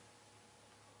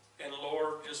 And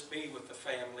Lord, just be with the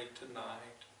family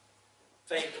tonight.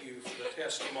 Thank you for the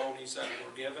testimonies that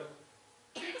were given.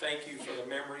 Thank you for the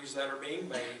memories that are being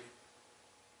made.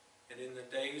 And in the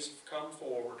days to come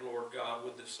forward, Lord God,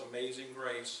 with this amazing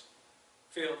grace,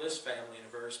 fill this family in a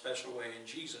very special way. In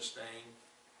Jesus' name,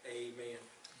 amen.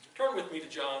 Turn with me to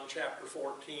John chapter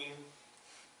 14.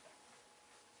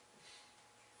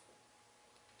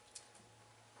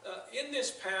 In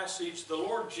this passage, the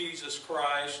Lord Jesus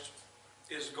Christ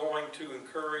is going to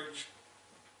encourage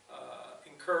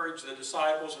the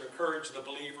disciples and encourage the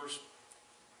believers.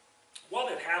 What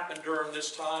had happened during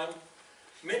this time,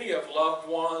 many of loved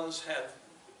ones had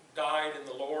died in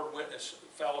the Lord,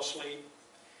 fell asleep.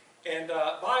 And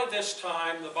by this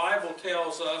time, the Bible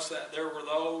tells us that there were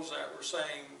those that were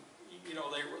saying,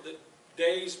 the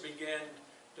days began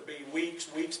to be weeks,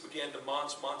 weeks began to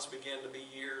months, months began to be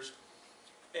years.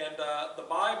 And the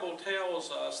Bible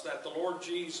tells us that the Lord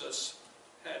Jesus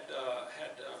had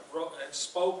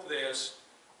spoke this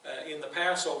in the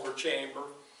Passover chamber.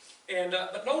 And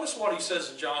but notice what he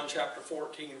says in John chapter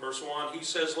 14, verse 1. He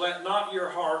says, "Let not your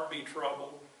heart be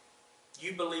troubled.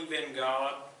 You believe in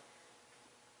God.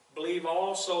 Believe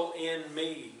also in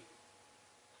me.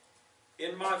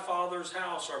 In my Father's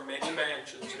house are many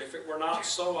mansions, and if it were not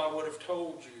so, I would have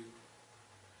told you.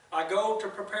 I go to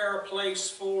prepare a place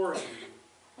for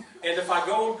you. And if I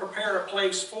go and prepare a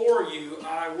place for you,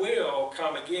 I will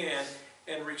come again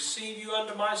and receive you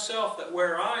unto myself, that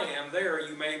where I am, there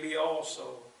you may be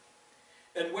also.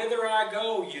 And whither I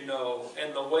go, you know,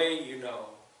 and the way you know."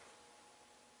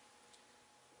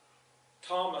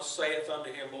 Thomas saith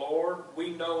unto him, "Lord, we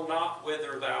know not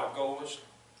whither thou goest,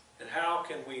 and how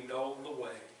can we know the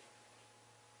way?"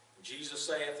 Jesus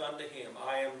saith unto him,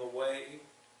 "I am the way,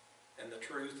 and the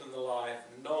truth, and the life.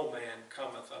 No man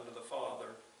cometh unto the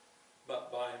Father,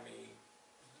 but by me."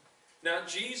 Now,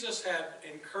 Jesus had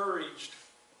encouraged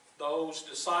those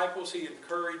disciples. He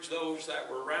encouraged those that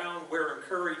were around. We're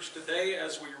encouraged today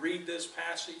as we read this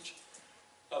passage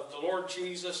of the Lord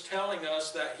Jesus telling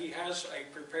us that he has a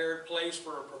prepared place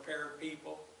for a prepared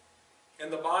people.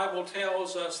 And the Bible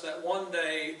tells us that one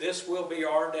day this will be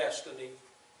our destiny.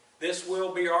 This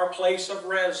will be our place of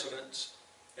residence.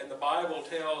 And the Bible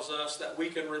tells us that we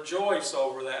can rejoice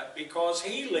over that because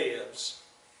he lives.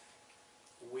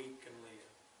 We can live.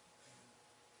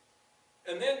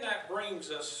 And then that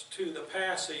brings us to the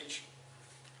passage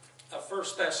of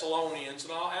 1 Thessalonians.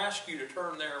 And I'll ask you to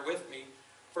turn there with me.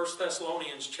 1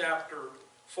 Thessalonians chapter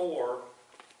 4.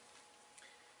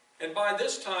 And by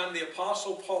this time, the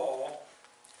Apostle Paul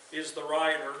is the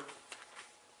writer.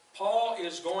 Paul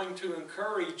is going to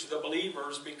encourage the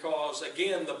believers because,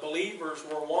 again, the believers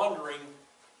were wondering,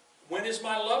 when is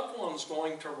my loved ones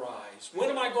going to rise? When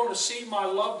am I going to see my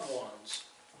loved ones?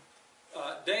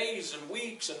 Days and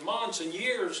weeks and months and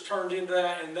years turned into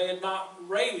that, and they had not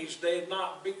raised, they had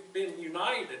not been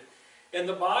united. And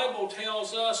the Bible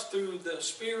tells us through the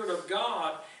Spirit of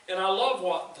God, and I love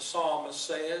what the psalmist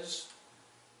says.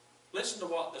 Listen to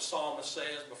what the psalmist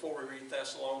says before we read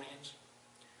Thessalonians.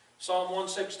 Psalm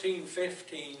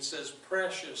 116:15 says,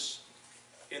 "Precious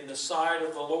in the sight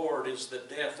of the Lord is the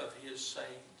death of his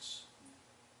saints."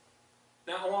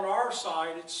 Now on our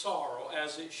side it's sorrow,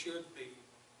 as it should be.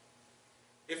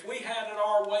 If we had it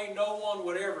our way, no one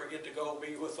would ever get to go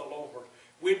be with the Lord.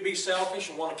 We'd be selfish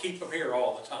and want to keep them here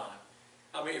all the time.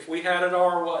 I mean, if we had it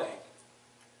our way.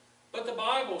 But the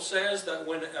Bible says that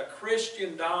when a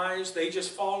Christian dies, they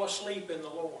just fall asleep in the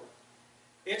Lord.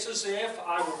 It's as if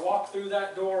I would walk through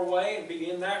that doorway and be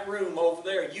in that room over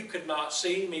there. You could not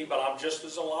see me, but I'm just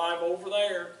as alive over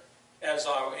there as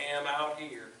I am out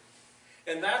here.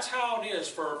 And that's how it is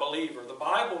for a believer. The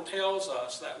Bible tells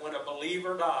us that when a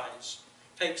believer dies,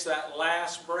 takes that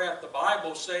last breath, the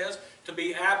Bible says to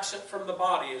be absent from the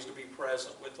body is to be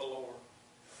present with the Lord.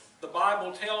 The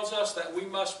Bible tells us that we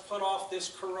must put off this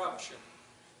corruption.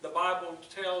 The Bible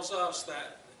tells us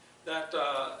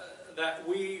that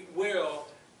we will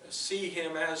see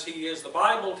him as he is. The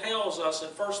Bible tells us in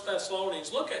 1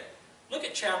 Thessalonians, look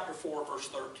at chapter 4, verse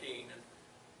 13. And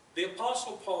the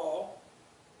Apostle Paul,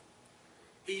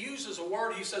 he uses a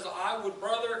word, he says,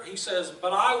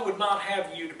 but I would not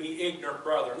have you to be ignorant,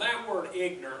 brother. And that word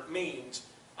ignorant means,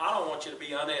 I don't want you to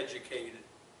be uneducated.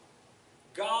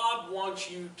 God wants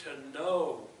you to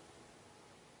know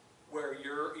where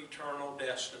your eternal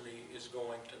destiny is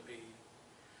going to be.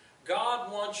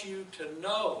 God wants you to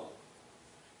know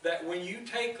that when you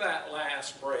take that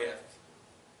last breath,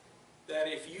 that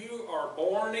if you are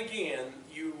born again,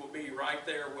 you will be right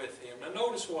there with him. Now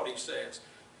notice what he says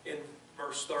in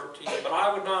verse 13. But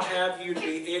I would not have you to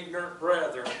be ignorant,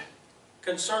 brethren,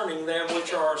 concerning them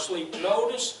which are asleep.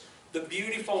 Notice the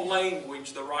beautiful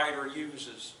language the writer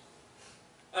uses.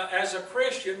 As a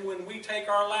Christian, when we take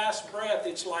our last breath,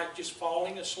 it's like just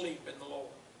falling asleep in the Lord.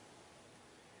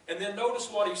 And then notice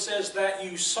what he says, that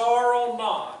you sorrow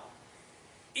not,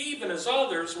 even as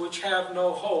others which have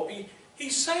no hope.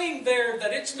 He's saying there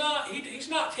that it's not, he's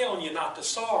not telling you not to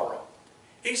sorrow.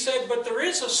 He said, but there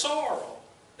is a sorrow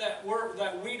that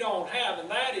we don't have, and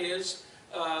that is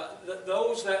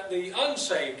those that the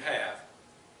unsaved have.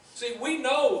 See, we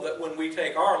know that when we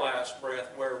take our last breath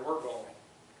where we're going.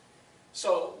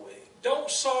 So don't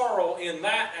sorrow in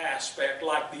that aspect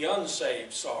like the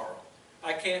unsaved sorrow.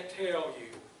 I can't tell you,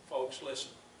 folks,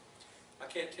 listen. I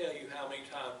can't tell you how many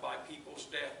times by people's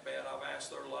deathbed I've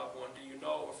asked their loved one, do you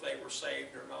know if they were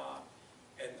saved or not?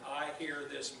 And I hear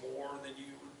this more than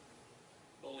you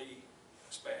would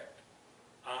expect.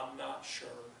 I'm not sure.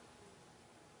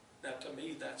 Now to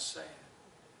me that's sad.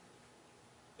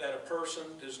 That a person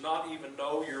does not even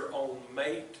know your own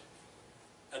mate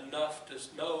enough to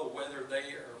know whether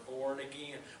they are born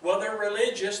again. Well, they're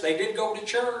religious. They did go to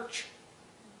church.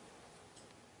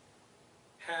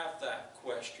 Have that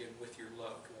question with your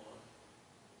loved one.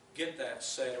 Get that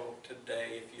settled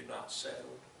today if you're not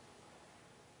settled.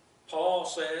 Paul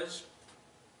says,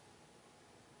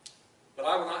 but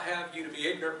I will not have you to be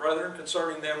ignorant, brethren,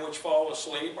 concerning them which fall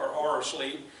asleep or are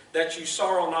asleep, that you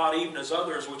sorrow not even as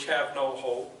others which have no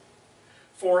hope.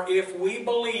 For if we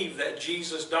believe that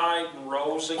Jesus died and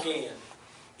rose again,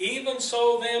 even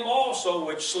so them also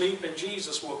which sleep in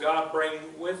Jesus will God bring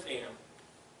with him.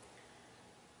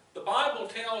 The Bible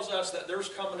tells us that there's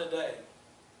coming a day.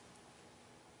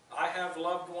 I have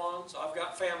loved ones, I've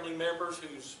got family members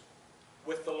who's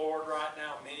with the Lord right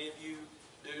now. Many of you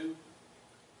do.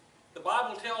 The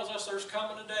Bible tells us there's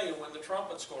coming a day when the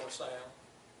trumpet's going to sound.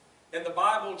 And the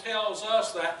Bible tells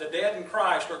us that the dead in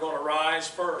Christ are going to rise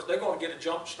first. They're going to get a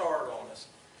jump start on us.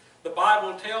 The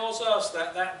Bible tells us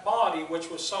that that body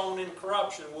which was sown in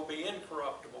corruption will be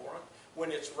incorruptible when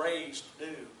it's raised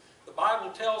new. The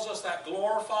Bible tells us that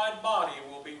glorified body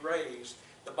will be raised.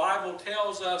 The Bible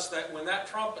tells us that when that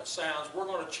trumpet sounds, we're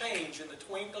going to change in the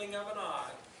twinkling of an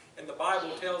eye. And the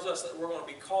Bible tells us that we're going to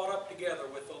be caught up together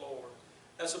with the Lord.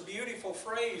 That's a beautiful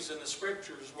phrase in the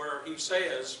Scriptures where he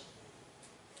says,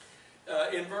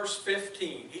 in verse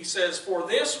 15, he says, for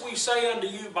this we say unto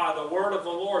you by the word of the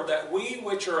Lord, that we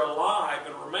which are alive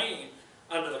and remain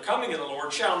unto the coming of the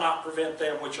Lord shall not prevent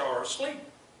them which are asleep.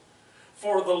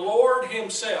 For the Lord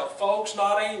himself, folks,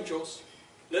 not angels,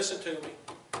 listen to me,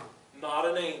 not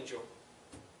an angel.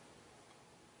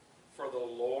 For the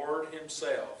Lord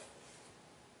himself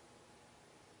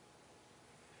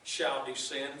shall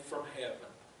descend from heaven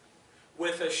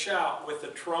with a shout, with the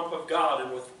trump of God,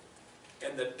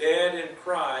 and the dead in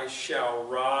Christ shall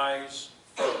rise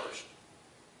first.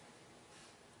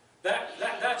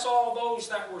 That's all those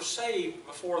that were saved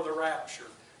before the rapture,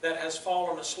 that has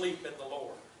fallen asleep in the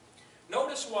Lord.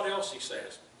 Notice what else he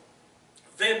says.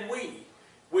 Then we,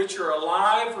 which are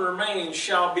alive and remain,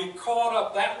 shall be caught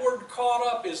up. That word caught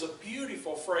up is a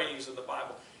beautiful phrase in the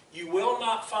Bible. You will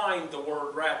not find the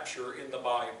word rapture in the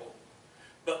Bible.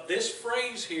 But this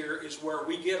phrase here is where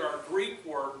we get our Greek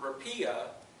word rapia,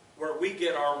 where we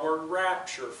get our word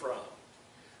rapture from.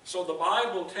 So the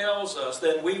Bible tells us,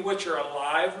 then we which are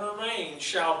alive and remain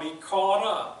shall be caught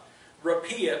up.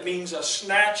 Rapia means a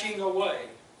snatching away.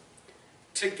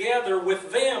 Together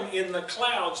with them in the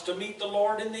clouds to meet the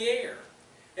Lord in the air.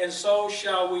 And so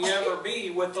shall we ever be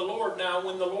with the Lord. Now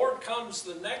when the Lord comes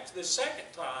the second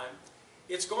time,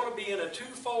 it's going to be in a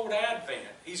twofold advent.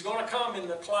 He's going to come in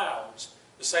the clouds,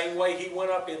 the same way he went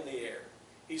up in the air.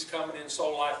 He's coming in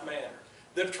soul-like manner.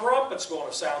 The trumpet's going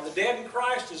to sound. The dead in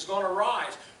Christ is going to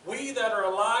rise. We that are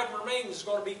alive and remain is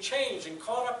going to be changed and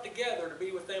caught up together to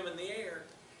be with them in the air.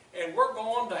 And we're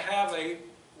going to have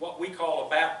what we call a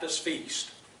Baptist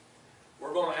feast.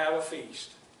 We're going to have a feast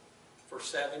for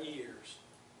 7 years.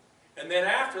 And then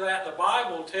after that, the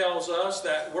Bible tells us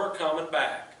that we're coming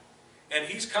back. And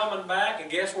he's coming back,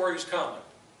 and guess where he's coming?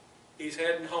 He's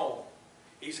heading home.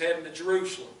 He's heading to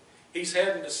Jerusalem. He's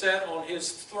heading to sit on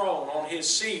his throne, on his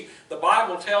seat. The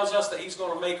Bible tells us that he's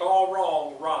going to make all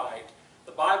wrong right.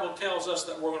 The Bible tells us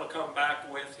that we're going to come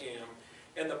back with him.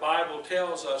 And the Bible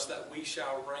tells us that we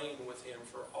shall reign with him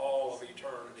for all of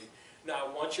eternity. Now,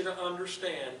 I want you to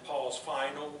understand Paul's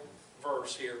final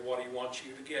verse here, what he wants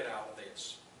you to get out of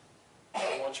this.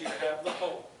 I want you to have the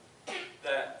hope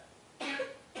that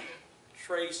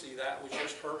Tracy, that was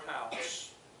just her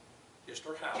house. Just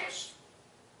her house.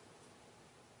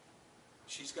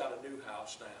 She's got a new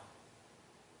house now.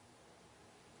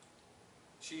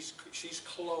 She's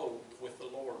clothed with the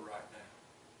Lord right now.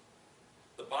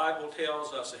 The Bible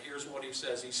tells us, and here's what he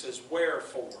says. He says,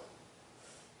 wherefore,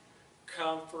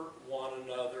 comfort one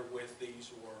another with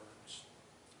these words.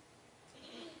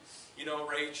 You know,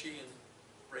 Rachel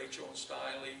and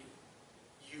Stiley,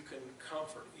 you can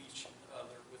comfort each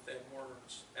other with them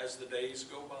words as the days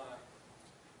go by.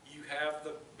 You have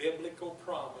the biblical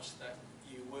promise that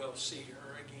you will see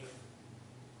her again.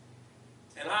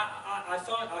 And I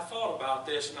thought about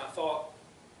this, and I thought,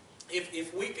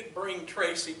 if we could bring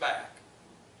Tracy back,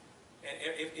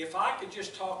 and if I could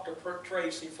just talk to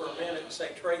Tracy for a minute and say,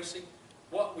 Tracy,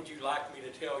 what would you like me to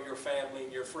tell your family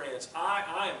and your friends?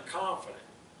 I am confident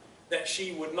that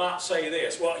she would not say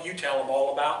this, well, you tell them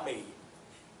all about me.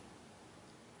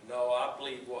 No, I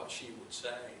believe what she would say.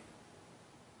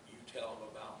 You tell them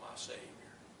about my Savior.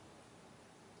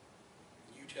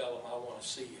 You tell them I want to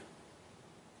see him.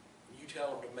 You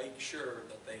tell them to make sure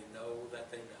that they know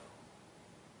that they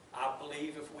know. I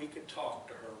believe if we could talk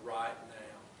to her right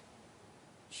now,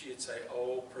 she'd say,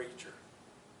 oh, preacher,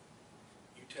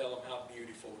 you tell them how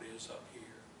beautiful it is up here.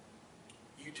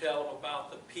 You tell them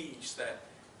about the peace that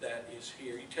is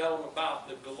here. You tell them about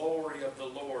the glory of the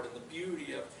Lord and the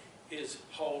beauty of his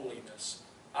holiness.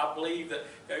 I believe that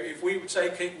if we would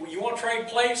say, you want to trade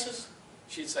places?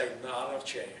 She'd say, not a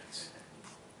chance.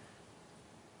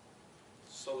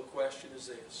 So the question is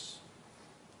this.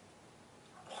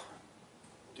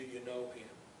 Do you know him?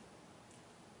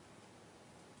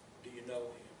 Do you know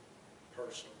him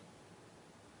personally?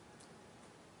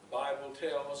 The Bible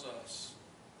tells us,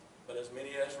 but as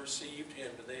many as received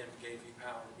him, to them gave he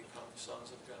power to become the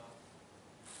sons of God.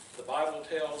 The Bible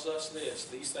tells us this,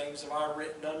 these things have I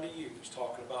written unto you. He's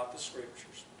talking about the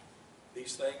Scriptures.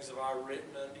 These things have I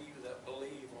written unto you that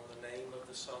believe on the name of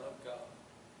the Son of God,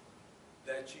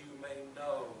 that you may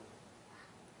know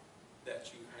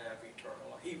that you have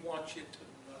eternal life. He wants you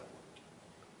to know it.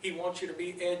 He wants you to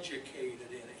be educated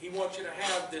in it. He wants you to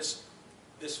have this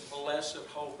blessed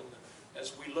hope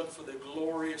as we look for the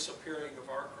glorious appearing of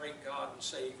our great God and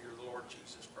Savior, the Lord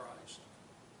Jesus Christ.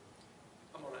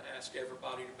 I'm going to ask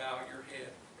everybody to bow your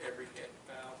head, every head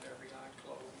bowed, every eye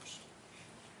closed,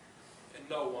 and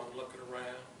no one looking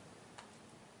around.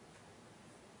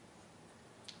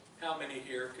 How many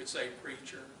here could say,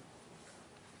 preacher,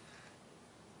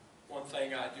 one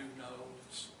thing I do know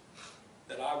is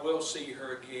that I will see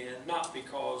her again, not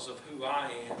because of who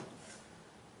I am,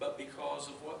 but because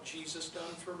of what Jesus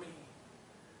done for me.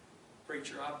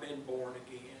 Preacher, I've been born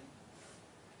again.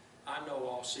 I know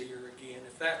I'll see her again.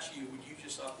 If that's you, would you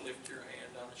just uplift your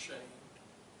hand unashamed?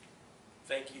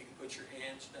 Thank you. You can put your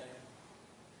hands down.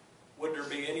 Would there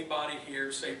be anybody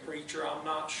here say, preacher, I'm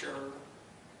not sure.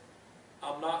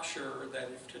 I'm not sure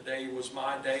that if today was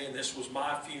my day and this was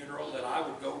my funeral that I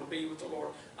would go to be with the Lord.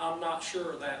 I'm not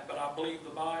sure of that, but I believe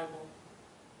the Bible.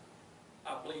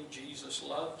 I believe Jesus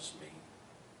loves me.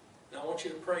 Now I want you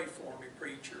to pray for me,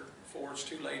 preacher, before it's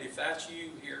too late. If that's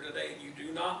you here today and you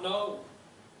do not know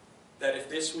that if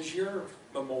this was your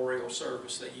memorial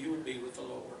service that you would be with the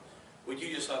Lord, would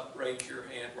you just upraise your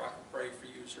hand where I can pray for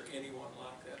you? Is there anyone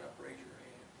like that? Upraise your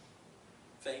hand.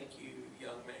 Thank you,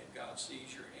 young man. God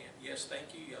sees your hand. Yes,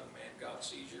 thank you, young man. God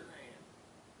sees your hand.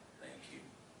 Thank you.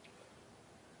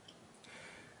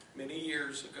 Many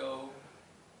years ago,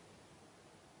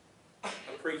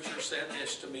 a preacher said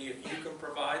this to me, if you can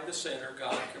provide the sinner,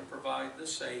 God can provide the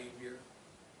Savior.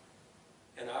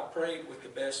 And I prayed with the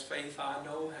best faith I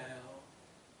know how.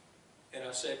 And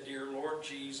I said, dear Lord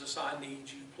Jesus, I need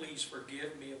you. Please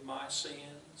forgive me of my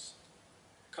sins.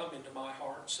 Come into my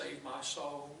heart, save my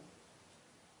soul.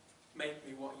 Make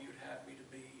me what you'd have me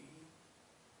to be.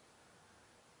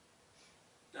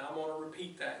 Now I'm going to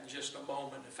repeat that in just a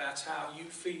moment. If that's how you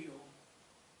feel,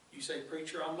 you say,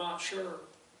 preacher, I'm not sure,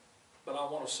 but I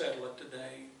want to settle it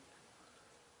today.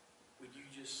 Would you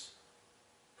just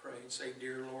pray and say,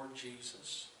 dear Lord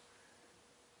Jesus,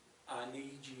 I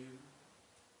need you.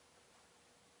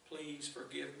 Please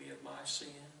forgive me of my sin.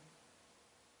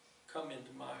 Come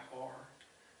into my heart.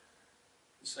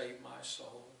 and save my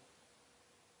soul.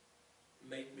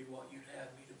 Make me what you'd have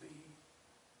me to be.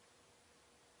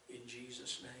 In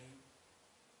Jesus' name.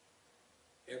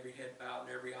 Every head bowed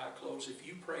and every eye closed. If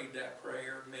you prayed that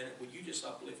prayer a minute, would you just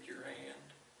uplift your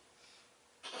hand?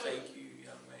 Thank you,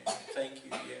 young man. Thank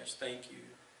you, yes, thank you.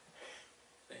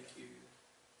 Thank you.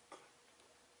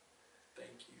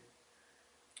 Thank you.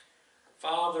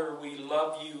 Father, we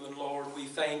love you, and Lord, we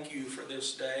thank you for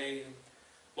this day. And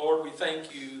Lord, we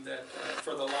thank you that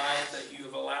for the life that you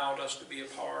have allowed us to be a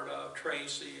part of,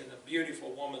 Tracy, and a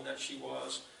beautiful woman that she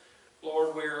was.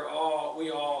 Lord, we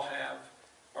all have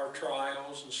our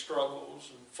trials and struggles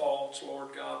and faults, Lord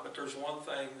God, but there's one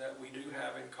thing that we do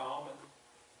have in common,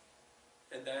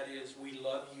 and that is we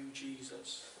love you,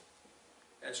 Jesus,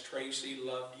 as Tracy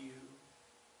loved you.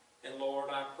 And Lord,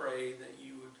 I pray that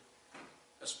you would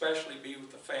especially be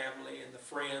with the family and the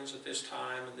friends at this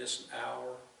time and this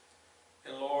hour.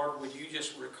 And Lord, would you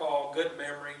just recall good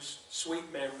memories,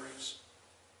 sweet memories,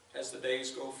 as the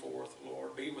days go forth,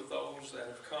 Lord. Be with those that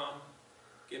have come.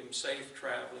 Give them safe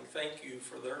traveling. Thank you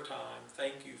for their time.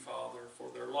 Thank you, Father, for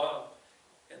their love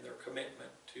and their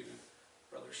commitment to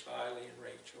Brother Stiley and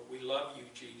Rachel. We love you,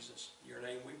 Jesus. In your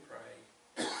name we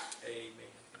pray.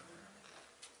 Amen.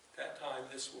 At that time,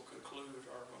 this will conclude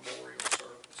our memorial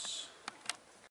service.